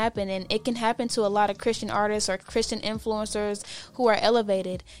that can happen, and it can happen to a lot of Christian artists or Christian influencers who are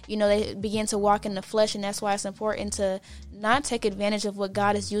elevated. They begin to walk in the flesh, and that's why it's important to not take advantage of what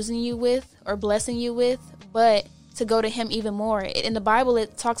God is using you with or blessing you with, but to go to Him even more. In the Bible,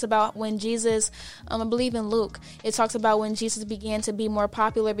 it talks about when Jesus, I believe in Luke, it talks about when Jesus began to be more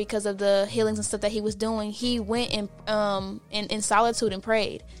popular because of the healings and stuff that He was doing. He went in solitude and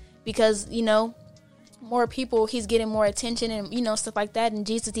prayed because, more people, He's getting more attention and, stuff like that. And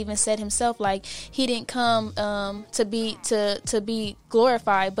Jesus even said Himself, like, He didn't come to be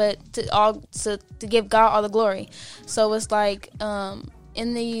glorified, but to give God all the glory. So it's like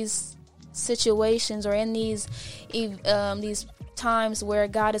in these situations or in these times where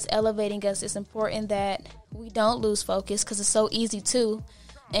God is elevating us, it's important that we don't lose focus, because it's so easy to,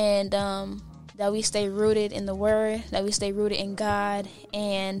 and that we stay rooted in the Word, that we stay rooted in God,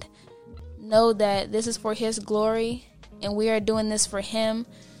 and know that this is for His glory and we are doing this for Him.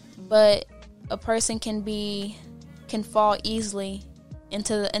 But a person can can fall easily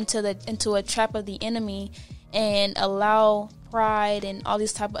into a trap of the enemy and allow pride and all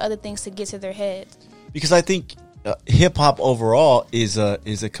these type of other things to get to their heads. Because I think hip hop overall is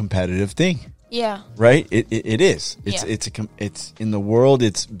a competitive thing. Yeah. Right? It is. It's in the world.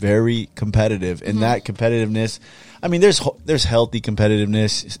 It's very competitive, and that competitiveness. I mean, there's healthy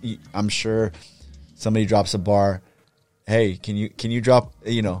competitiveness. I'm sure somebody drops a bar. Hey, can you drop?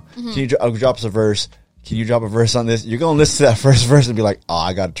 Can you drop a verse? Can you drop a verse on this? You're gonna listen to that first verse and be like, oh,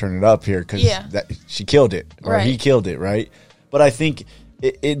 I got to turn it up here because she killed it or he killed it, right? But I think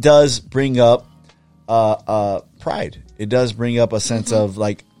it does bring up pride. It does bring up a sense of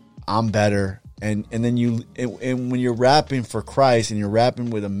like, I'm better. And then when you're rapping for Christ and you're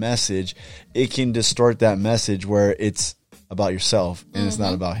rapping with a message, it can distort that message where it's about yourself and it's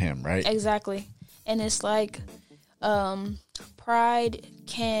not about him, right? Exactly. And it's like pride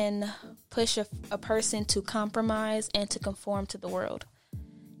can push a person to compromise and to conform to the world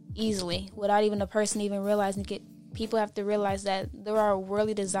easily without even a person even realizing it. People have to realize that there are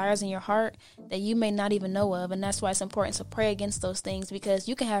worldly desires in your heart that you may not even know of, and that's why it's important to pray against those things, because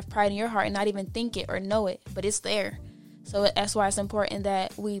you can have pride in your heart and not even think it or know it, but it's there. So that's why it's important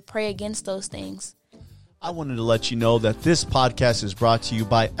that we pray against those things. I wanted to let you know that this podcast is brought to you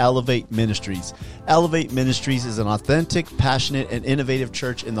by Elevate Ministries. Elevate Ministries is an authentic, passionate, and innovative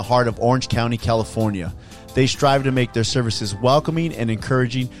church in the heart of Orange County, California. They strive to make their services welcoming and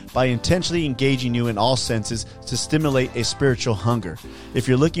encouraging by intentionally engaging you in all senses to stimulate a spiritual hunger. If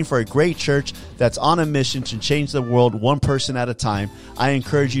you're looking for a great church that's on a mission to change the world one person at a time, I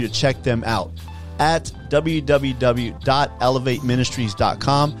encourage you to check them out at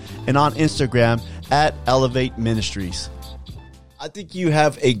www.elevateministries.com and on Instagram at Elevate Ministries. I think you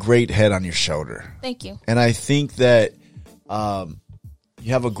have a great head on your shoulder. Thank you. And I think that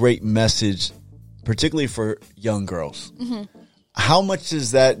you have a great message, particularly for young girls. How much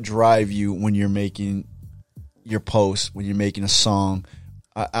does that drive you when you're making your posts, when you're making a song?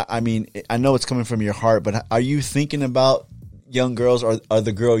 I mean, I know it's coming from your heart, but are you thinking about young girls, or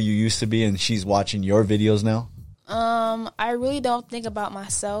the girl you used to be and she's watching your videos now? I really don't think about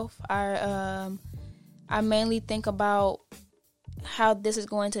myself. I mainly think about how this is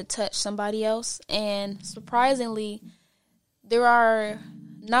going to touch somebody else. And surprisingly, there are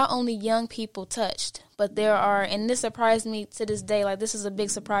not only young people touched, but there are, and this surprised me to this day, like this is a big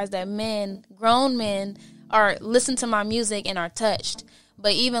surprise that grown men are listen to my music and are touched.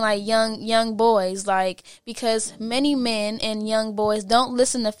 But even like young boys, like, because many men and young boys don't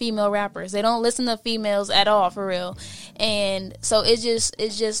listen to female rappers. They don't listen to females at all, for real. And so it's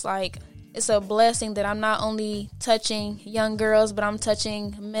just like, it's a blessing that I'm not only touching young girls, but I'm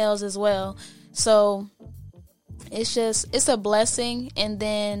touching males as well. So it's a blessing. And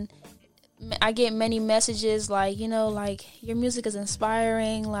then I get many messages like, like, your music is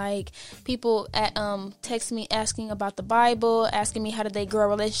inspiring. Like, people text me asking about the Bible, asking me how did they grow a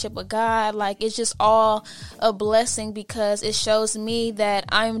relationship with God. Like, it's just all a blessing because it shows me that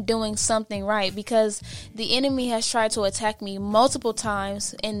I'm doing something right, because the enemy has tried to attack me multiple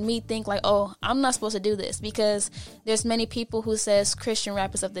times and me think like, oh, I'm not supposed to do this, because there's many people who says Christian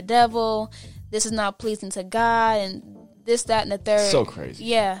rap is of the devil. This is not pleasing to God, and this, that, and the third. So crazy.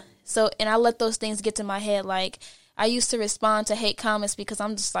 Yeah. So, and I let those things get to my head. Like, I used to respond to hate comments because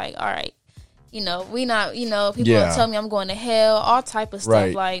I'm just like, all right, people tell me I'm going to hell, all type of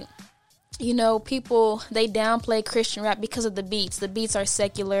stuff. Right. Like, people, they downplay Christian rap because of the beats. The beats are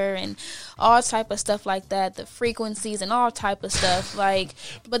secular and all type of stuff like that, the frequencies and all type of stuff. Like,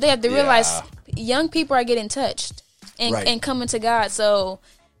 but they have to realize young people are getting touched and coming to God. So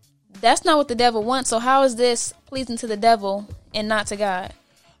that's not what the devil wants. So how is this pleasing to the devil and not to God?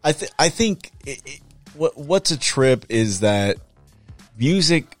 I think what's a trip is that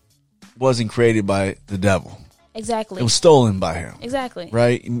music wasn't created by the devil. Exactly. It was stolen by him. Exactly.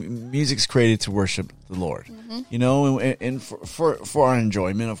 Right? Music's created to worship the Lord. And for our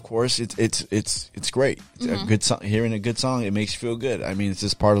enjoyment, of course, it's great. It's a good song. Hearing a good song, it makes you feel good. I mean, it's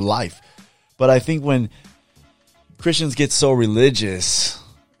just part of life. But I think when Christians get so religious,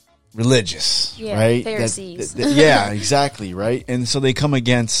 right? Pharisees. Yeah, exactly, right? And so they come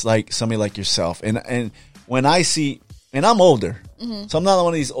against like somebody like yourself. And when I see, and I'm older, so I'm not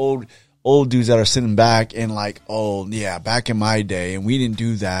one of these old dudes that are sitting back and like, oh yeah, back in my day, and we didn't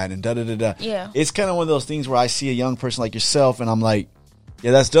do that, and da da da da. Yeah, it's kind of one of those things where I see a young person like yourself, and I'm like,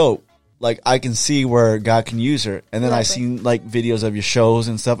 yeah, that's dope. Like, I can see where God can use her, and then I see like videos of your shows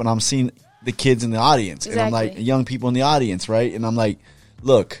and stuff, and I'm seeing the kids in the audience, and I'm like, young people in the audience, right? And I'm like,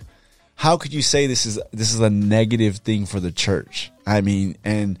 look, how could you say this is a negative thing for the church? I mean,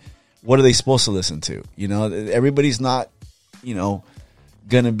 and what are they supposed to listen to? You know, everybody's not,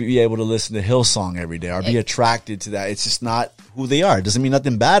 going to be able to listen to Hillsong every day or be attracted to that. It's just not who they are. It doesn't mean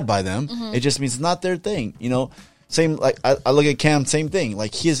nothing bad by them. It just means it's not their thing. Same, like I look at Cam, same thing.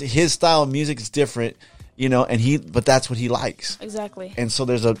 Like his style of music is different, but that's what he likes. Exactly. And so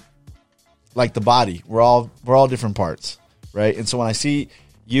there's like the body, we're all different parts, right? And so when I see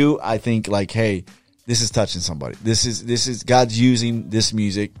you, I think like, hey, this is touching somebody. This is God's using this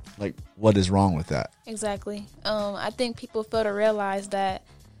music. Like, what is wrong with that? Exactly. I think people fail to realize that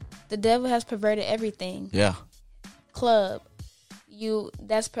the devil has perverted everything. Yeah. Club.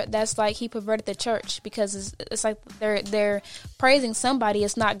 That's like he perverted the church, because it's like they're praising somebody.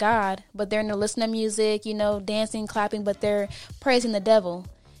 It's not God, but they're in the listening to music, dancing, clapping, but they're praising the devil.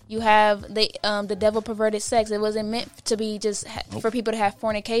 You have the devil perverted sex. It wasn't meant to be just for people to have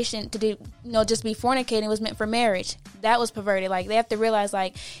fornication, to do, just be fornicating. It was meant for marriage. That was perverted. Like, they have to realize,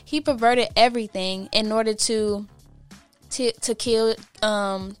 like, he perverted everything in order to kill,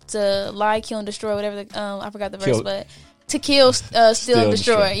 to lie, kill, and destroy, whatever. I forgot the verse, but to kill, steal, and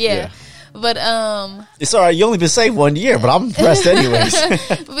destroy. Yeah. But it's all right. You only been saved 1 year, but I'm impressed anyways.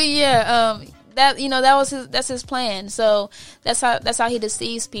 But yeah, that's his plan. So that's how he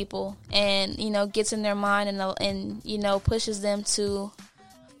deceives people, and gets in their mind and pushes them to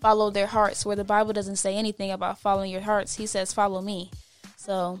follow their hearts, where the Bible doesn't say anything about following your hearts. He says follow me.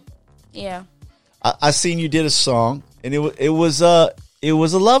 So yeah, I seen you did a song, and it was a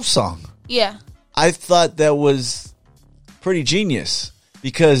love song. Yeah, I thought that was pretty genius,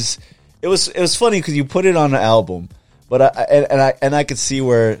 because it was funny because you put it on an album, but I could see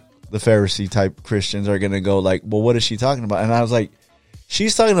where the Pharisee type Christians are going to go like, well, what is she talking about? And I was like,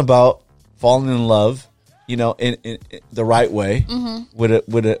 she's talking about falling in love, in the right way, with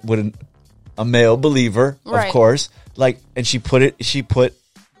a male believer, right, of course. Like, and she put it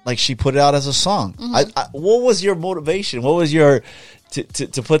out as a song. What was your motivation? What was your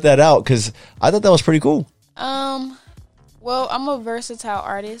to put that out? Because I thought that was pretty cool. Well, I'm a versatile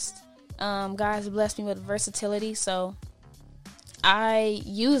artist. God has blessed me with versatility, so I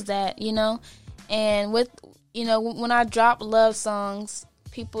use that, and with, when I drop love songs,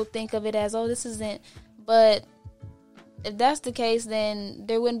 people think of it as, oh, this isn't, but if that's the case, then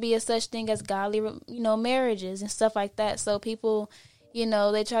there wouldn't be a such thing as godly, marriages and stuff like that. So people,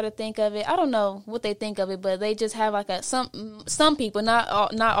 they try to think of it, I don't know what they think of it, but they just have like some people, not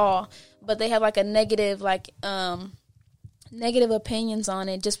all, but they have like a negative, negative opinions on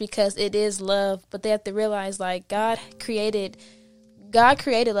it just because it is love. But they have to realize, like, God created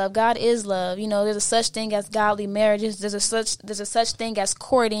love. God is love. There's a such thing as godly marriages. There's a such thing as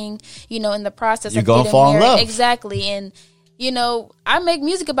courting, in the process of getting fall married. In love. Exactly. And, I make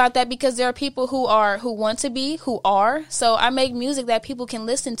music about that because there are people who want to be, who are. So I make music that people can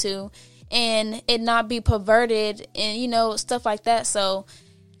listen to and it not be perverted and, stuff like that. So.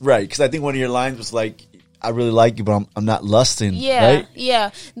 Right. Because I think one of your lines was like, I really like you, but I'm not lusting. Yeah. Right?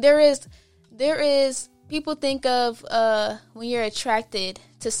 Yeah. There is. People think of when you're attracted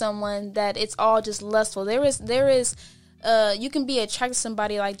to someone that it's all just lustful. There is you can be attracted to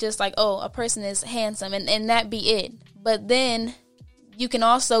somebody a person is handsome and that be it. But then you can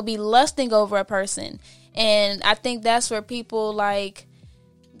also be lusting over a person. And I think that's where people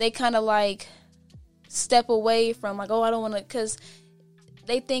they kind of step away from I don't want to, because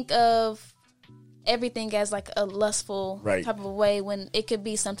they think of everything as a lustful type of way when it could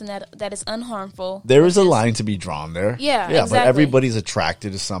be something that is unharmful. There is a line to be drawn there. Yeah, exactly. But everybody's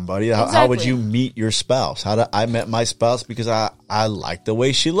attracted to somebody. Exactly. How would you meet your spouse? I met my spouse because I liked the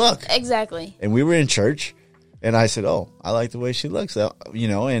way she looked. Exactly. And we were in church, and I said, "Oh, I like the way she looks."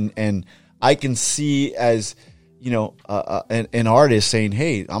 And I can see as an artist saying,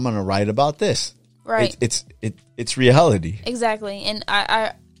 "Hey, I'm going to write about this." Right. It's reality. Exactly. And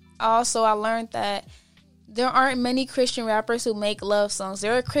I learned that there aren't many Christian rappers who make love songs.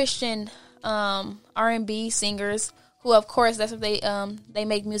 There are Christian R&B singers who, of course, that's what they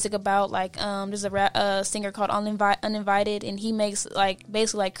make music about. There's a singer called Uninvited, and he makes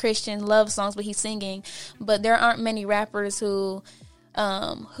basically Christian love songs, but he's singing. But there aren't many rappers who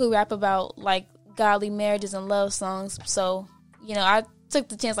rap about godly marriages and love songs. So I took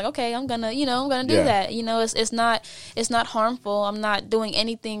the chance, okay, I'm gonna do that. It's not harmful. I'm not doing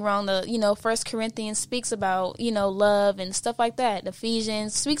anything wrong. The 1 Corinthians speaks about love and stuff like that.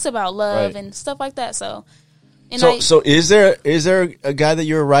 Ephesians speaks about love and stuff like that. So And So is there a guy that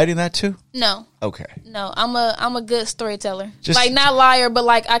you're writing that to? No. Okay. No, I'm a good storyteller. Just- like not liar, but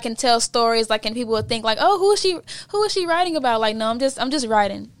like I can tell stories. Like, and people would think like, oh, who is she writing about? Like, no, I'm just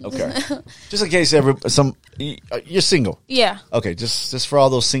writing. Okay. Just in case you're single. Yeah. Okay, just for all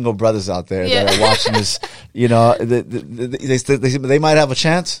those single brothers out there Yeah. that are watching this, they might have a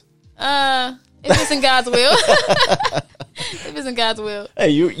chance. If it's in God's will. If it's in God's will. Hey,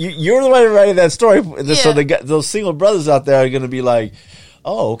 you're the one writing that story, so Yeah. those single brothers out there are going to be like,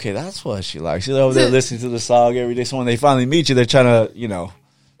 oh, okay, that's what she likes. They're over there listening to the song every day. So when they finally meet you, they're trying to,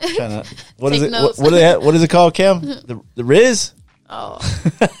 what is Take it? notes. What is it called, Cam? The Riz. Oh.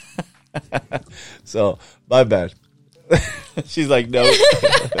 So my bad. She's like, no.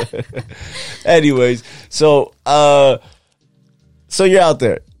 Anyways, so you're out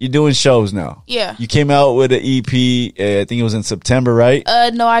there. You're doing shows now. Yeah. You came out with an EP. I think it was in September, right?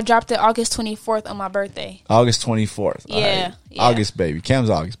 No, I dropped it August 24th on my birthday. August 24th. All Yeah, right. yeah. August baby. Cam's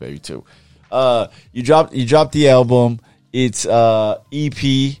August baby too. You dropped the album. It's EP.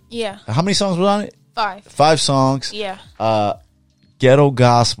 Yeah. How many songs were on it? 5. 5 songs. Yeah. Ghetto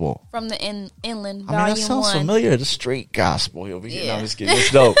gospel. From the inland, I mean, volume that sounds 1. familiar. The street gospel. You'll be Yeah. No, I'm just kidding.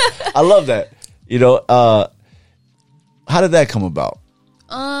 It's dope. I love that. How did that come about?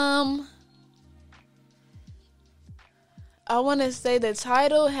 I want to say the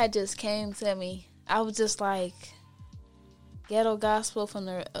title had just came to me. I was just like, ghetto gospel from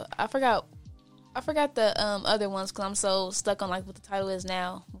the. I forgot the other ones because I'm so stuck on like what the title is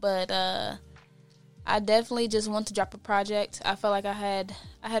now. But I definitely just want to drop a project. I felt like I had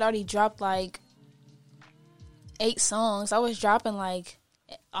already dropped like 8 songs. I was dropping like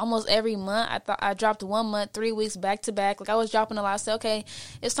almost every month. I thought I dropped 1 month, 3 weeks back to back. Like I was dropping a lot. I said, okay,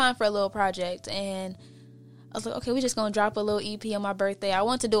 it's time for a little project. And I was like, okay, we're just going to drop a little EP on my birthday. I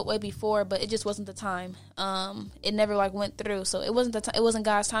wanted to do it way before, but it just wasn't the time. It never like went through. So it wasn't it wasn't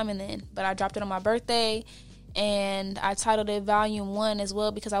God's timing then, but I dropped it on my birthday and I titled it Volume 1 as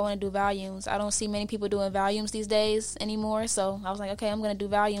well because I want to do volumes. I don't see many people doing volumes these days anymore. So I was like, okay, I'm going to do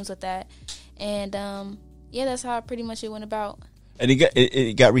volumes with that. And yeah, that's how pretty much it went about. And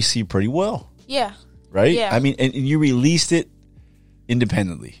it got received pretty well. Yeah. Right? Yeah. I mean, and you released it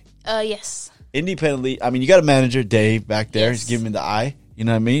independently. Yes. Independently. I mean, you got a manager, Dave, back there. Yes. He's giving me the eye. You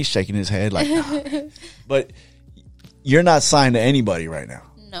know what I mean? He's shaking his head like, nah. But you're not signed to anybody right now.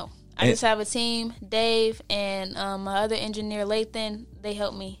 No. I just have a team, Dave, and my other engineer, Lathan. They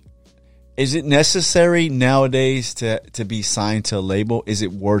help me. Is it necessary nowadays to be signed to a label? Is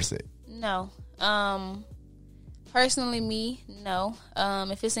it worth it? No. Personally, me, no.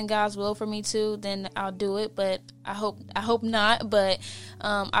 If it's in God's will for me to, then I'll do it. But I hope not. But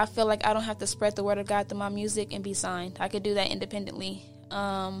I feel like I don't have to spread the word of God through my music and be signed. I could do that independently.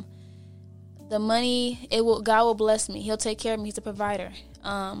 The money, God will bless me. He'll take care of me. He's a provider.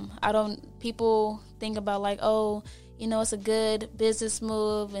 People think about like, oh, it's a good business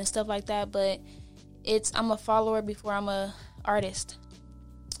move and stuff like that. But I'm a follower before I'm a artist.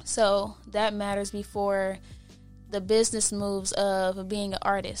 So that matters before the business moves of being an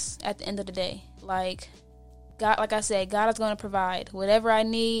artist at the end of the day. Like God, like I said, God is going to provide whatever I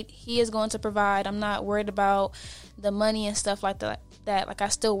need. He is going to provide. I'm not worried about the money and stuff like that. Like I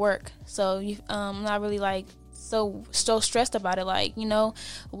still work. So I'm not really like so stressed about it. Like,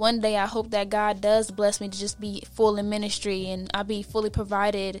 one day I hope that God does bless me to just be full in ministry and I'll be fully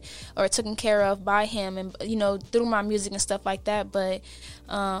provided or taken care of by him and, through my music and stuff like that. But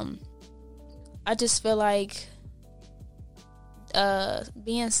I just feel like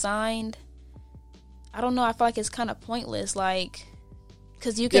being signed, I don't know, I feel like it's kind of pointless, like,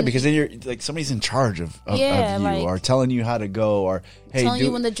 because you can... Yeah, because then you're, like, somebody's in charge of you, like, or telling you how to go, or, hey, telling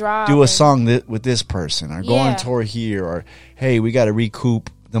you when to drive. Do a song with this person, or go on tour here, or, hey, we got to recoup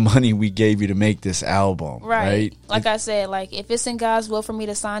the money we gave you to make this album, right? Like I said, like, if it's in God's will for me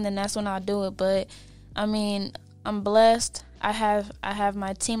to sign, then that's when I'll do it, but, I mean, I'm blessed. I have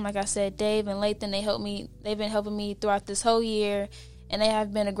my team, like I said, Dave and Lathan. They've been helping me throughout this whole year, and they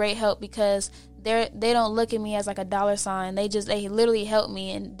have been a great help because they don't look at me as like a dollar sign. They literally help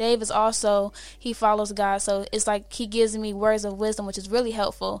me. And Dave is also, he follows God, so it's like he gives me words of wisdom, which is really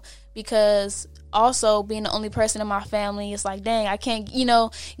helpful because also being the only person in my family, it's like, dang, I can't,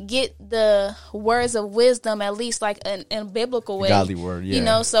 get the words of wisdom at least like in a biblical way. Godly word,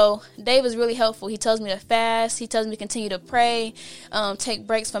 yeah. So Dave is really helpful. He tells me to fast. He tells me to continue to pray, take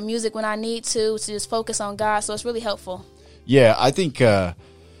breaks from music when I need to just focus on God. So it's really helpful. Yeah, I think the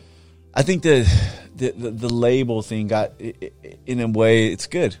the label thing got, in a way, it's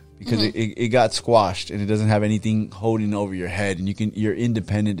good because it got squashed and it doesn't have anything holding over your head, and you're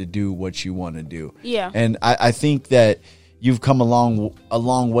independent to do what you want to do. Yeah. And I think that you've come a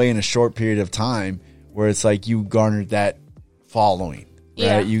long way in a short period of time, where it's like you garnered that following.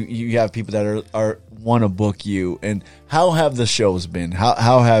 Yeah. Right? You have people that are want to book you. And how have the shows been?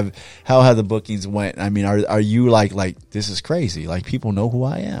 How have the bookings went? I mean, are you like this is crazy? Like, people know who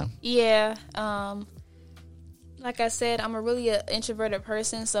I am. Yeah. Like I said, I'm a really introverted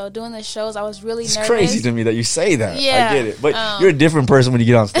person, so doing the shows, I was really nervous. It's crazy to me that you say that. Yeah. I get it. But you're a different person when you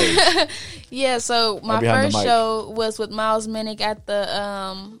get on stage. Yeah, so my first show was with Miles Minnick at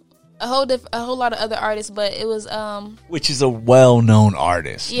the a whole lot of other artists, but it was which is a well-known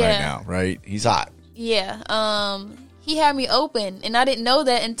artist Yeah. right now, right? He's hot. yeah. He had me open, and I didn't know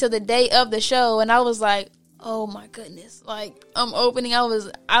that until the day of the show, and I was like, oh my goodness, like, I'm opening. I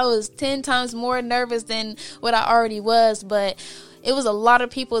was 10 times more nervous than what I already was, but it was a lot of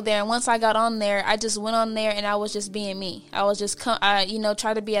people there. And once I got on there, I just went on there and I was just being me. I was just,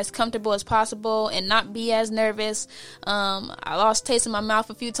 try to be as comfortable as possible and not be as nervous. I lost taste in my mouth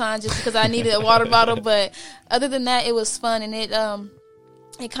a few times just because I needed a water bottle. But other than that, it was fun. And it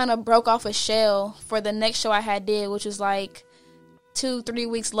kind of broke off a shell for the next show I did, which was like 2-3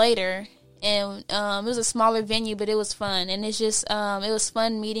 weeks later. And it was a smaller venue, but it was fun. And it's just, it was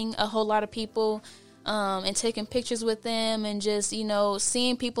fun meeting a whole lot of people and taking pictures with them, and just,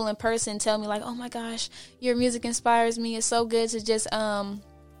 seeing people in person tell me like, oh my gosh, your music inspires me. It's so good to just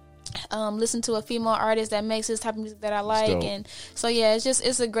listen to a female artist that makes this type of music that I like. And so, yeah,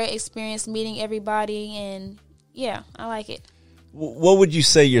 it's a great experience meeting everybody. And, yeah, I like it. What would you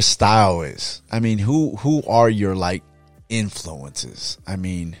say your style is? I mean, who are your, influences? I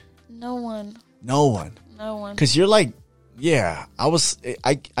mean... No one. Because you're like, yeah,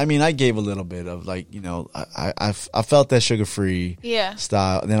 I mean, I gave a little bit of I felt that Sugar Free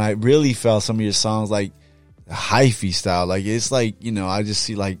style. And then I really felt some of your songs like the hyphy style. Like, it's like, I just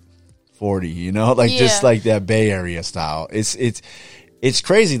see like 40, just like that Bay Area style. It's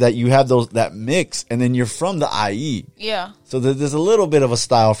crazy that you have that mix, and then you're from the IE. Yeah. So there's a little bit of a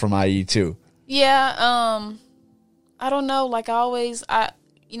style from IE too. Yeah. I don't know. Like,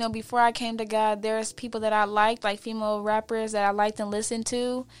 before I came to God, there's people that I liked, like female rappers that I liked and listened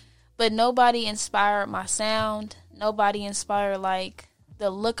to, but nobody inspired my sound. Nobody inspired, like, the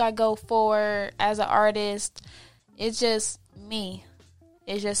look I go for as an artist. It's just me.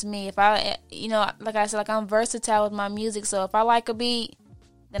 It's just me. If I, like I said, like, I'm versatile with my music, so if I like a beat,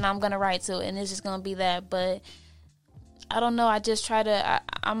 then I'm going to write to it, and it's just going to be that. But I don't know. I just try to,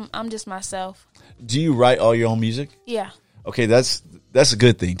 I'm just myself. Do you write all your own music? Yeah. Okay, that's a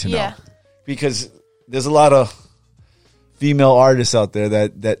good thing to know. Yeah. Because there's a lot of female artists out there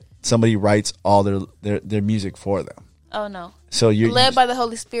that somebody writes all their music for them. Oh, no. So you're led by the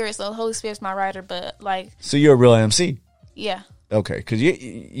Holy Spirit, so the Holy Spirit's my writer, but like... So you're a real MC? Yeah. Okay, because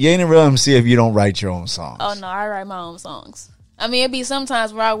you ain't a real MC if you don't write your own songs. Oh, no, I write my own songs. I mean, it'd be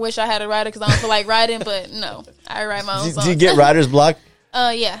sometimes where I wish I had a writer because I don't feel like writing, but no, I write my own songs. Do you get writer's block?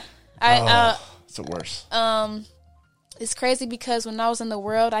 Yeah. It's the worst. It's crazy because when I was in the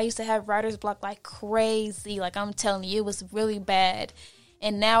world, I used to have writer's block like crazy. Like, I'm telling you, it was really bad.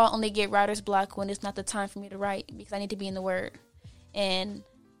 And now I only get writer's block when it's not the time for me to write because I need to be in the Word. And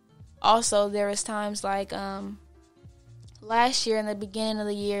also, there was times like last year in the beginning of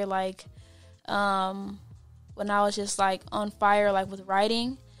the year, like when I was just like on fire, like with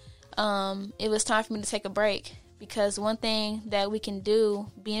writing, it was time for me to take a break. Because one thing that we can do,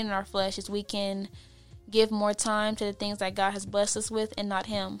 being in our flesh, is we can give more time to the things that God has blessed us with and not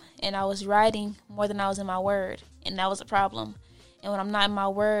Him. And I was writing more than I was in my Word, and that was a problem. And when I'm not in my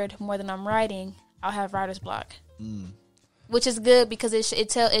Word more than I'm writing, I'll have writer's block. Which is good because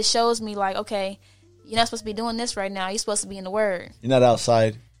it shows me like, okay, you're not supposed to be doing this right now. You're supposed to be in the Word. You're not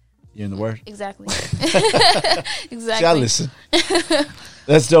outside. You're in the Word. Exactly. Exactly. See, I listen.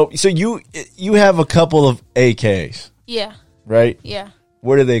 That's dope. So you have a couple of AKs. Yeah. Right? Yeah.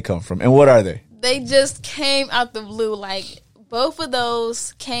 Where do they come from? And what are they? They just came out the blue. Like, both of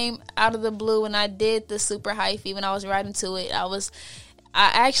those came out of the blue when I did the Super Hyphy. When I was writing to it, I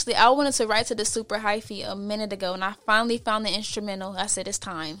wanted to write to the Super Hyphy a minute ago, and I finally found the instrumental. I said, it's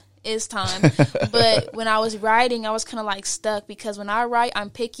time. It's time. But when I was writing, I was kind of like stuck because when I write, I'm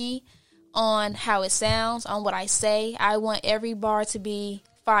picky on how it sounds, on what I say. I want every bar to be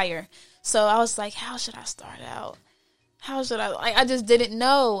fire. So I was like, how should I start out? How should I just didn't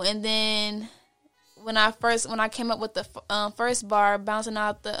know. And then when I came up with the first bar, bouncing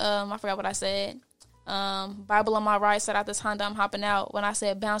out the I forgot what I said. Bible on my right side out this Honda, I'm hopping out. When I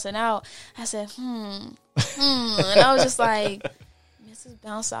said bouncing out, I said, and I was just like, this is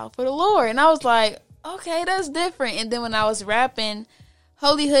bounce out for the Lord. And I was like, okay, that's different. And then when I was rapping,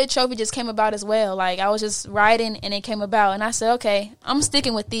 Holy Hood Trophy just came about as well. Like, I was just writing and it came about. And I said, okay, I'm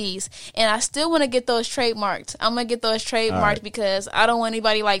sticking with these. And I still want to get those trademarked. I'm going to get those trademarked because I don't want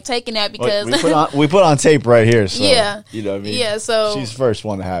anybody, like, taking that because... we put on tape right here, so... Yeah. You know what I mean? Yeah, so... She's the first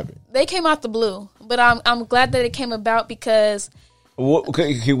one to have it. They came out the blue. But I'm glad that it came about because...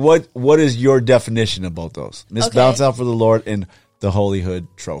 What is your definition of both those? Miss Bounce Out for the Lord and the Holy Hood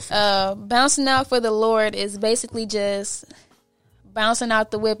Trophy. Bouncing out for the Lord is basically just... bouncing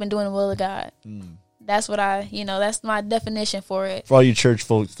out the whip and doing the will of God. That's what that's my definition for it. For all you church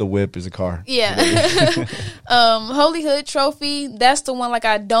folks, the whip is a car. Yeah. Holy Hood Trophy, that's the one, like,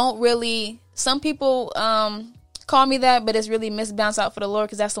 I don't really, some people call me that, but it's really Miss Bounce Out for the Lord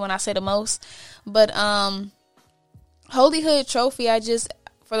because that's the one I say the most. But Holy Hood Trophy, I just,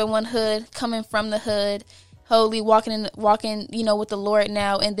 for the one hood, coming from the hood, holy, walking, with the Lord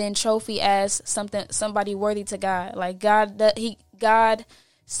now, and then trophy as somebody worthy to God. Like, God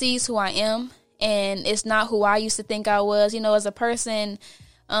sees who I am, and it's not who I used to think I was. As a person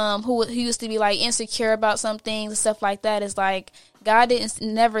who used to be, like, insecure about some things and stuff like that, it's like God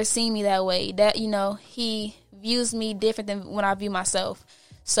never see me that way. That, He views me different than when I view myself.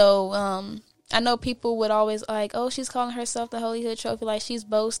 So I know people would always like, oh, she's calling herself the Holy Hood Trophy, like she's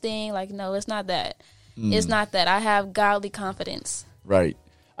boasting. Like, no, it's not that. It's not that. I have godly confidence. Right.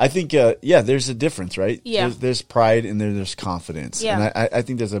 I think, there's a difference, right? Yeah. There's pride and there's confidence. Yeah. And I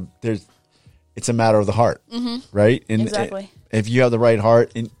think it's a matter of the heart, right? And exactly. If you have the right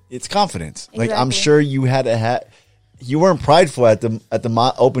heart, and it's confidence. Exactly. Like, I'm sure you you weren't prideful at the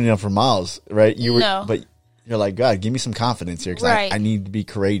opening up for Miles, right? No. But you're like, God, give me some confidence here because right. I need to be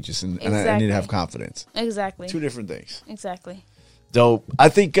courageous and I need to have confidence. Exactly. Two different things. Exactly. Dope. I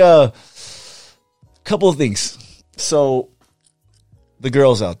think couple of things. So the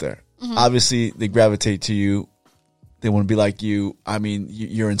girls out there, obviously they gravitate to you. They want to be like you. I mean,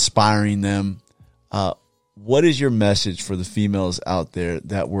 you're inspiring them. What is your message for the females out there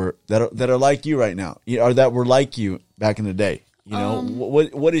that are like you right now, or that were like you back in the day?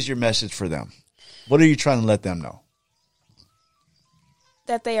 What is your message for them? What are you trying to let them know?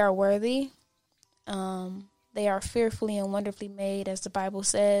 That they are worthy. They are fearfully and wonderfully made, as the Bible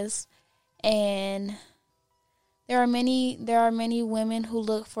says. And there are many women who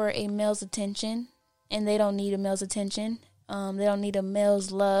look for a male's attention, and they don't need a male's attention. They don't need a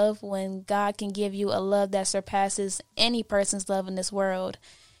male's love when God can give you a love that surpasses any person's love in this world.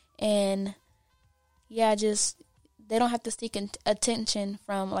 And they don't have to seek attention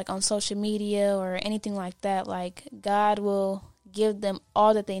from, like, on social media or anything like that. Like, God will give them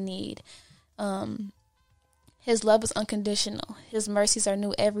all that they need. His love is unconditional. His mercies are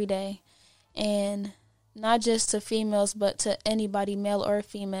new every day. And not just to females, but to anybody, male or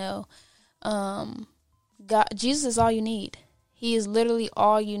female. Jesus is all you need. He is literally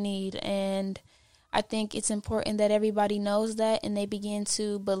all you need. And I think it's important that everybody knows that and they begin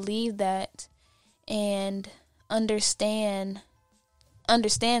to believe that and understand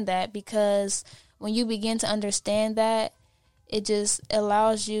that, because when you begin to understand that, it just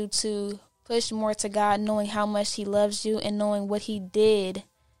allows you to push more to God, knowing how much He loves you and knowing what He did,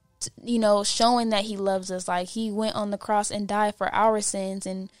 showing that He loves us. Like, He went on the cross and died for our sins.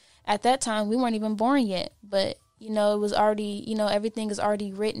 And at that time, we weren't even born yet. But, it was already, everything is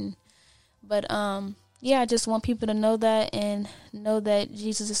already written. But, I just want people to know that and know that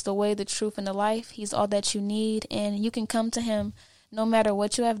Jesus is the way, the truth, and the life. He's all that you need. And you can come to Him no matter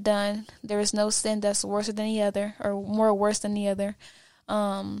what you have done. There is no sin that's worse than the other or more worse than the other.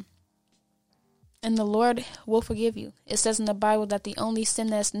 And the Lord will forgive you. It says in the Bible that the only sin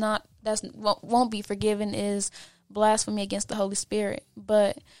that won't be forgiven is blasphemy against the Holy Spirit.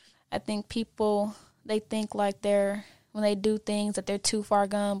 But I think people, they think like when they do things that they're too far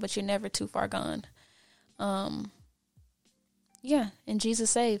gone, but you're never too far gone. And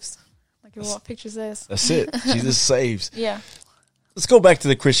Jesus saves. Like your wall picture says. That's it. Jesus saves. Yeah. Let's go back to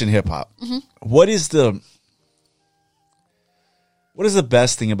the Christian hip hop. Mm-hmm. What is the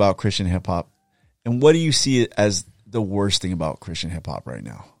best thing about Christian hip hop? And what do you see as the worst thing about Christian hip hop right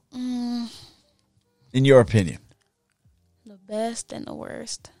now? In your opinion? The best and the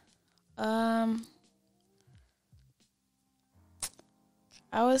worst. I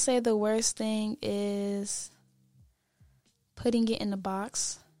would say the worst thing is putting it in a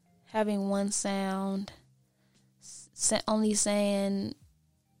box, having one sound, only saying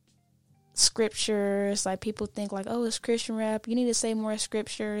scriptures. Like, people think like, oh, it's Christian rap. You need to say more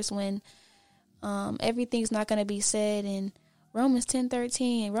scriptures when everything's not going to be said in Romans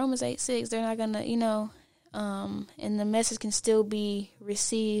 10:13, Romans 8:6. They're not going to, and the message can still be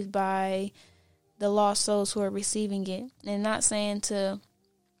received by the lost souls who are receiving it. And not saying to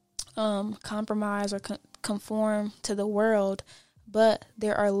compromise or conform to the world, but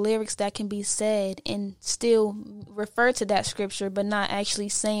there are lyrics that can be said and still refer to that scripture, but not actually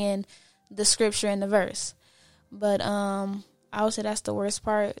saying the scripture in the verse. But I would say that's the worst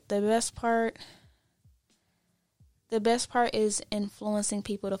part. The best part is influencing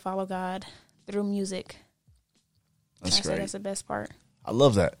people to follow God through music. That's great. That's the best part. I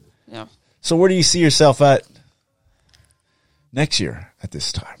love that. Yeah. So where do you see yourself at next year at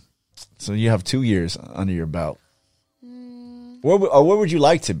this time? So you have 2 years under your belt. Where would you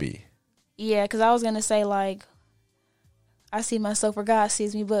like to be? Yeah, because I was going to say, like, I see myself where God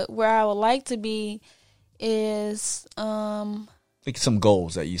sees me, but where I would like to be is like some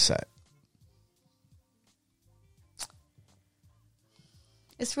goals that you set.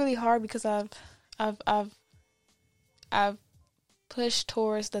 It's really hard because I've pushed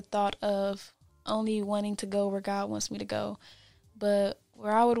towards the thought of only wanting to go where God wants me to go. But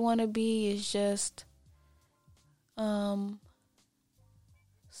where I would want to be is just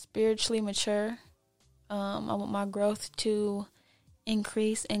spiritually mature. I want my growth to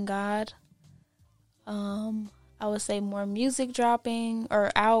increase in God. I would say more music dropping or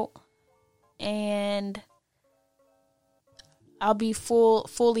out, and I'll be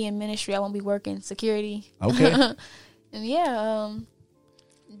fully in ministry. I won't be working security. Okay. And yeah,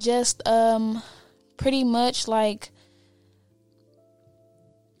 just pretty much like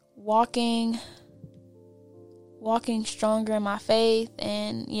walking stronger in my faith,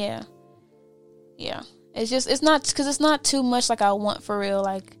 and yeah. It's not because it's not too much like I want for real.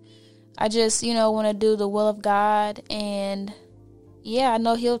 Like I just want to do the will of God, and yeah, I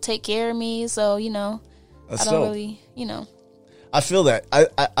know He'll take care of me. So That's I don't really I feel that.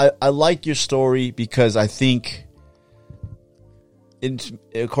 I like your story because I think,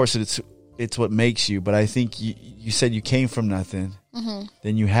 of course, it's what makes you. But I think you said you came from nothing, mm-hmm.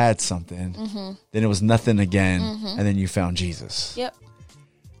 then you had something, mm-hmm. then it was nothing again, mm-hmm. and then you found Jesus. Yep.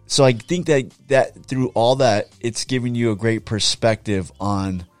 So I think that through all that, it's giving you a great perspective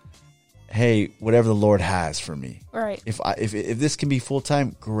on, hey, whatever the Lord has for me. Right. If this can be full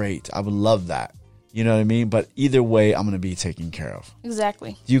time, great. I would love that. You know what I mean? But either way, I'm going to be taken care of.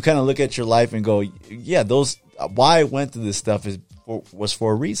 Exactly. Do you kind of look at your life and go, yeah, why I went through this stuff was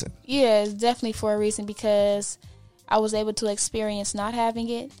for a reason? Yeah, it's definitely for a reason, because I was able to experience not having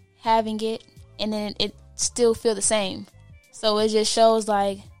it, and then it still feel the same. So it just shows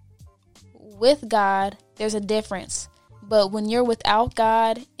like with God, there's a difference. But when you're without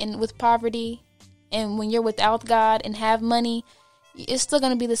God and with poverty, and when you're without God and have money, it's still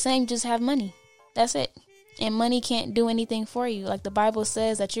going to be the same. Just have money. That's it. And money can't do anything for you. Like the Bible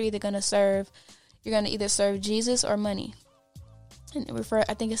says that you're going to either serve Jesus or money. And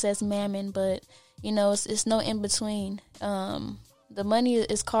I think it says mammon, but it's no in between. The money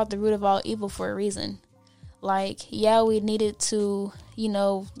is called the root of all evil for a reason. Like, yeah, we needed to,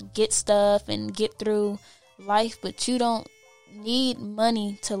 get stuff and get through life, but you don't need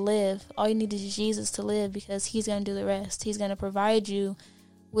money to live. All you need is Jesus to live, because He's going to do the rest. He's going to provide you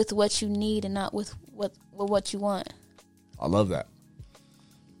with what you need and not with what you want. I love that.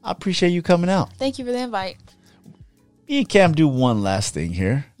 I appreciate you coming out. Thank you for the invite. Me and Cam do one last thing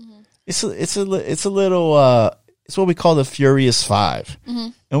here. Mm-hmm. It's a little it's what we call the Furious Five, mm-hmm.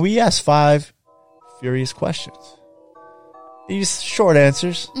 and we ask 5 furious questions. These short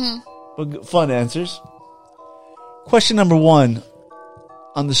answers, mm-hmm. but fun answers. Question number 1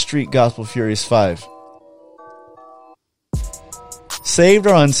 on the Street Gospel Furious 5. Saved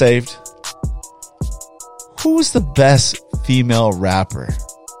or unsaved, who's the best female rapper?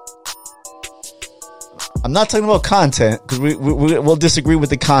 I'm not talking about content, because we'll disagree with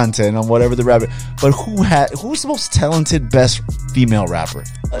the content on whatever the rapper. But who's the most talented best female rapper?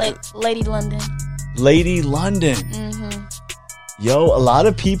 Lady London. Lady London. Mm-hmm. Yo, a lot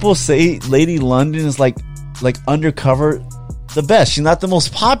of people say Lady London is like undercover the best. She's not the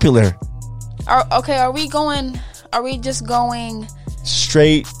most popular. Are we just going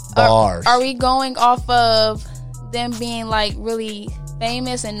straight bars? Are we going off of them being like really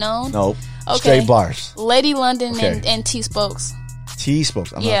famous and known? Nope. Okay. Straight bars. Lady London and T-Spokes.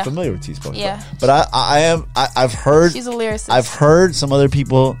 T-Spokes. I'm not familiar with T-Spokes. Yeah. But I've heard. She's a lyricist. I've heard some other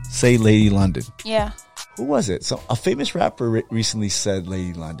people say Lady London. Yeah. Who was it? So a famous rapper recently said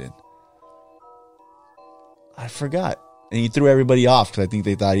Lady London. I forgot. And he threw everybody off because I think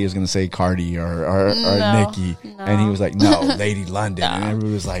they thought he was going to say Cardi or Nicki. No. And he was like, no, Lady London. And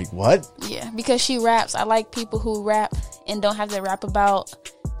everybody was like, what? Yeah, because she raps. I like people who rap and don't have to rap about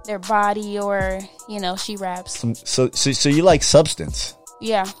their body or, she raps. So you like substance.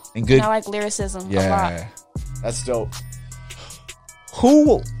 Yeah. And good. And I like lyricism a lot. That's dope.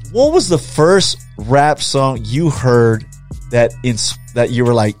 What was the first rap song you heard that you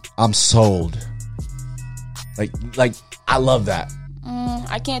were like, I'm sold? Like I love that.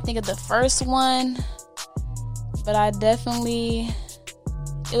 I can't think of the first one, but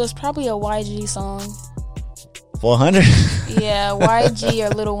it was probably a YG song. 400? Yeah, YG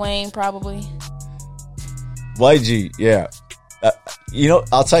or Lil Wayne probably. YG, yeah.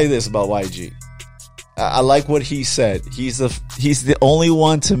 I'll tell you this about YG. I like what he said. He's the only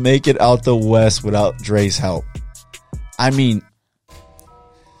one to make it out the West without Dre's help. I mean,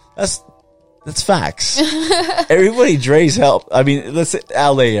 that's facts. Everybody Dre's help. I mean, let's say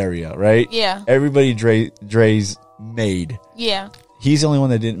LA area, right? Yeah. Everybody Dre's made. Yeah. He's the only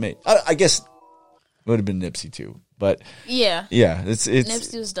one that didn't make. I guess it would have been Nipsey too, but yeah, it's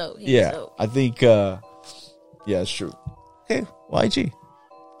Nipsey was dope. He was dope. I think it's true. Okay, YG,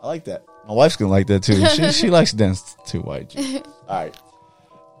 I like that. My wife's gonna like that too. She likes to dance too. YG. All right.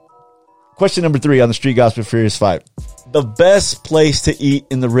 Question number 3 on the Street Gospel Furious 5. The best place to eat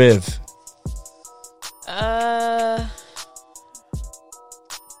in the Riv.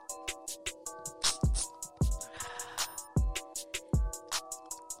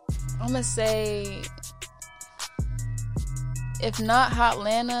 I'm gonna say, if not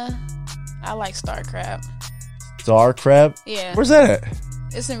Hotlanta, I like Star Crab. Star Crab? Yeah. Where's that at?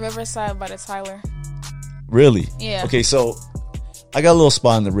 It's in Riverside by the Tyler. Really? Yeah. Okay, so I got a little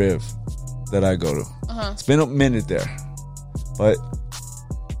spot in the Riv that I go to. It's been a minute there, but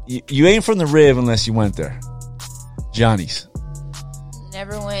you ain't from the Riv unless you went there. Johnny's.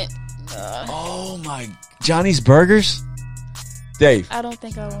 Never went. Oh my, Johnny's Burgers? Dave. I don't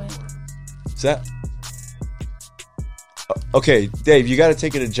think I went. Is that? Okay, Dave, you got to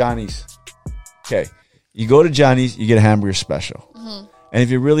take it to Johnny's. Okay, you go to Johnny's, you get a hamburger special. And if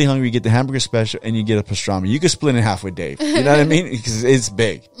you're really hungry, you get the hamburger special and you get a pastrami. You can split it in half with Dave. You know what I mean? Because it's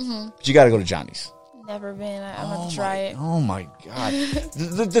big. But you got to go to Johnny's. Never been. I'm going to try it. Oh my God.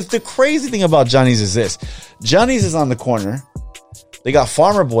 The crazy thing about Johnny's is this. Johnny's is on the corner. They got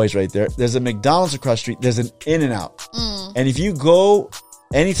Farmer Boys right there. There's a McDonald's across the street. There's an In-N-Out. And if you go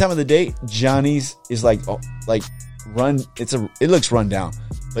any time of the day, Johnny's is like run. It looks run down,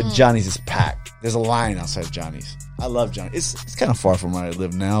 but Johnny's is packed. There's a line outside Johnny's. I love Johnny's. It's kind of far from where I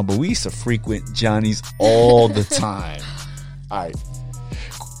live now, but we used to frequent Johnny's all the time. All right.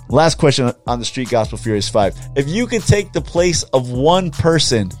 Last question on the Street Gospel Furious 5. If you could take the place of one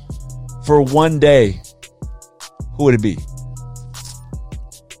person for one day, who would it be?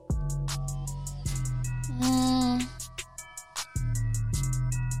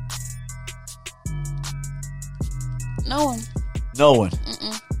 No one. No one.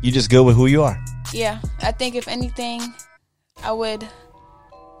 You just go with who you are. Yeah, I think if anything, I would,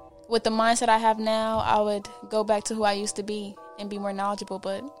 with the mindset I have now, I would go back to who I used to be and be more knowledgeable.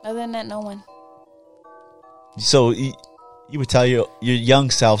 But other than that, no one. So you would tell your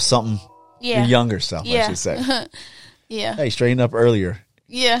young self something. Yeah. Your younger self, I should say. Yeah. Hey, straighten up earlier.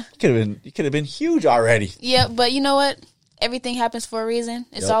 Yeah. You could have been huge already. Yeah, but you know what? Everything happens for a reason.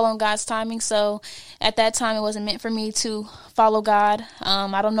 It's all on God's timing. So at that time, it wasn't meant for me to follow God.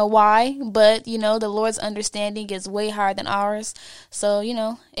 I don't know why, but, the Lord's understanding is way higher than ours. So,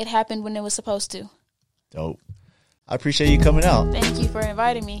 it happened when it was supposed to. Dope. I appreciate you coming out. Thank you for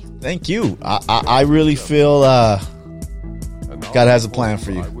inviting me. Thank you. I really feel God has a plan for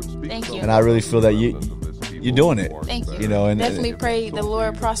you. Thank you. And I really feel that you're doing it. Thank you. And definitely pray the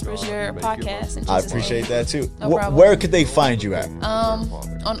Lord prospers your podcast. In Jesus' I appreciate that too. No problem. Where could they find you at?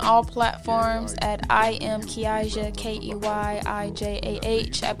 On all platforms at I am Keyijah,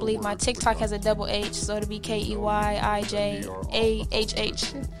 Keyijah. I believe my TikTok has a double H, so it'll be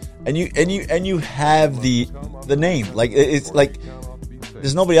KeyijahH. And you have the name. Like it's like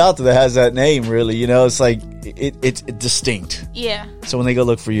there's nobody out there that has that name really. It's like it's distinct. Yeah. So when they go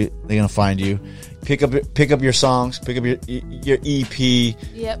look for you, they're gonna find you. Pick up your songs. Pick up your EP.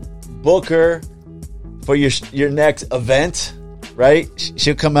 Yep. Book her for your next event. Right?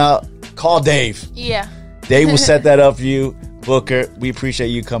 She'll come out. Call Dave. Yeah. Dave will set that up for you. Book her. We appreciate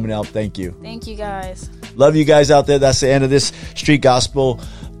you coming out. Thank you. Thank you, guys. Love you guys out there. That's the end of this Street Gospel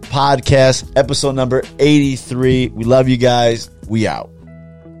podcast, episode number 83. We love you guys. We out.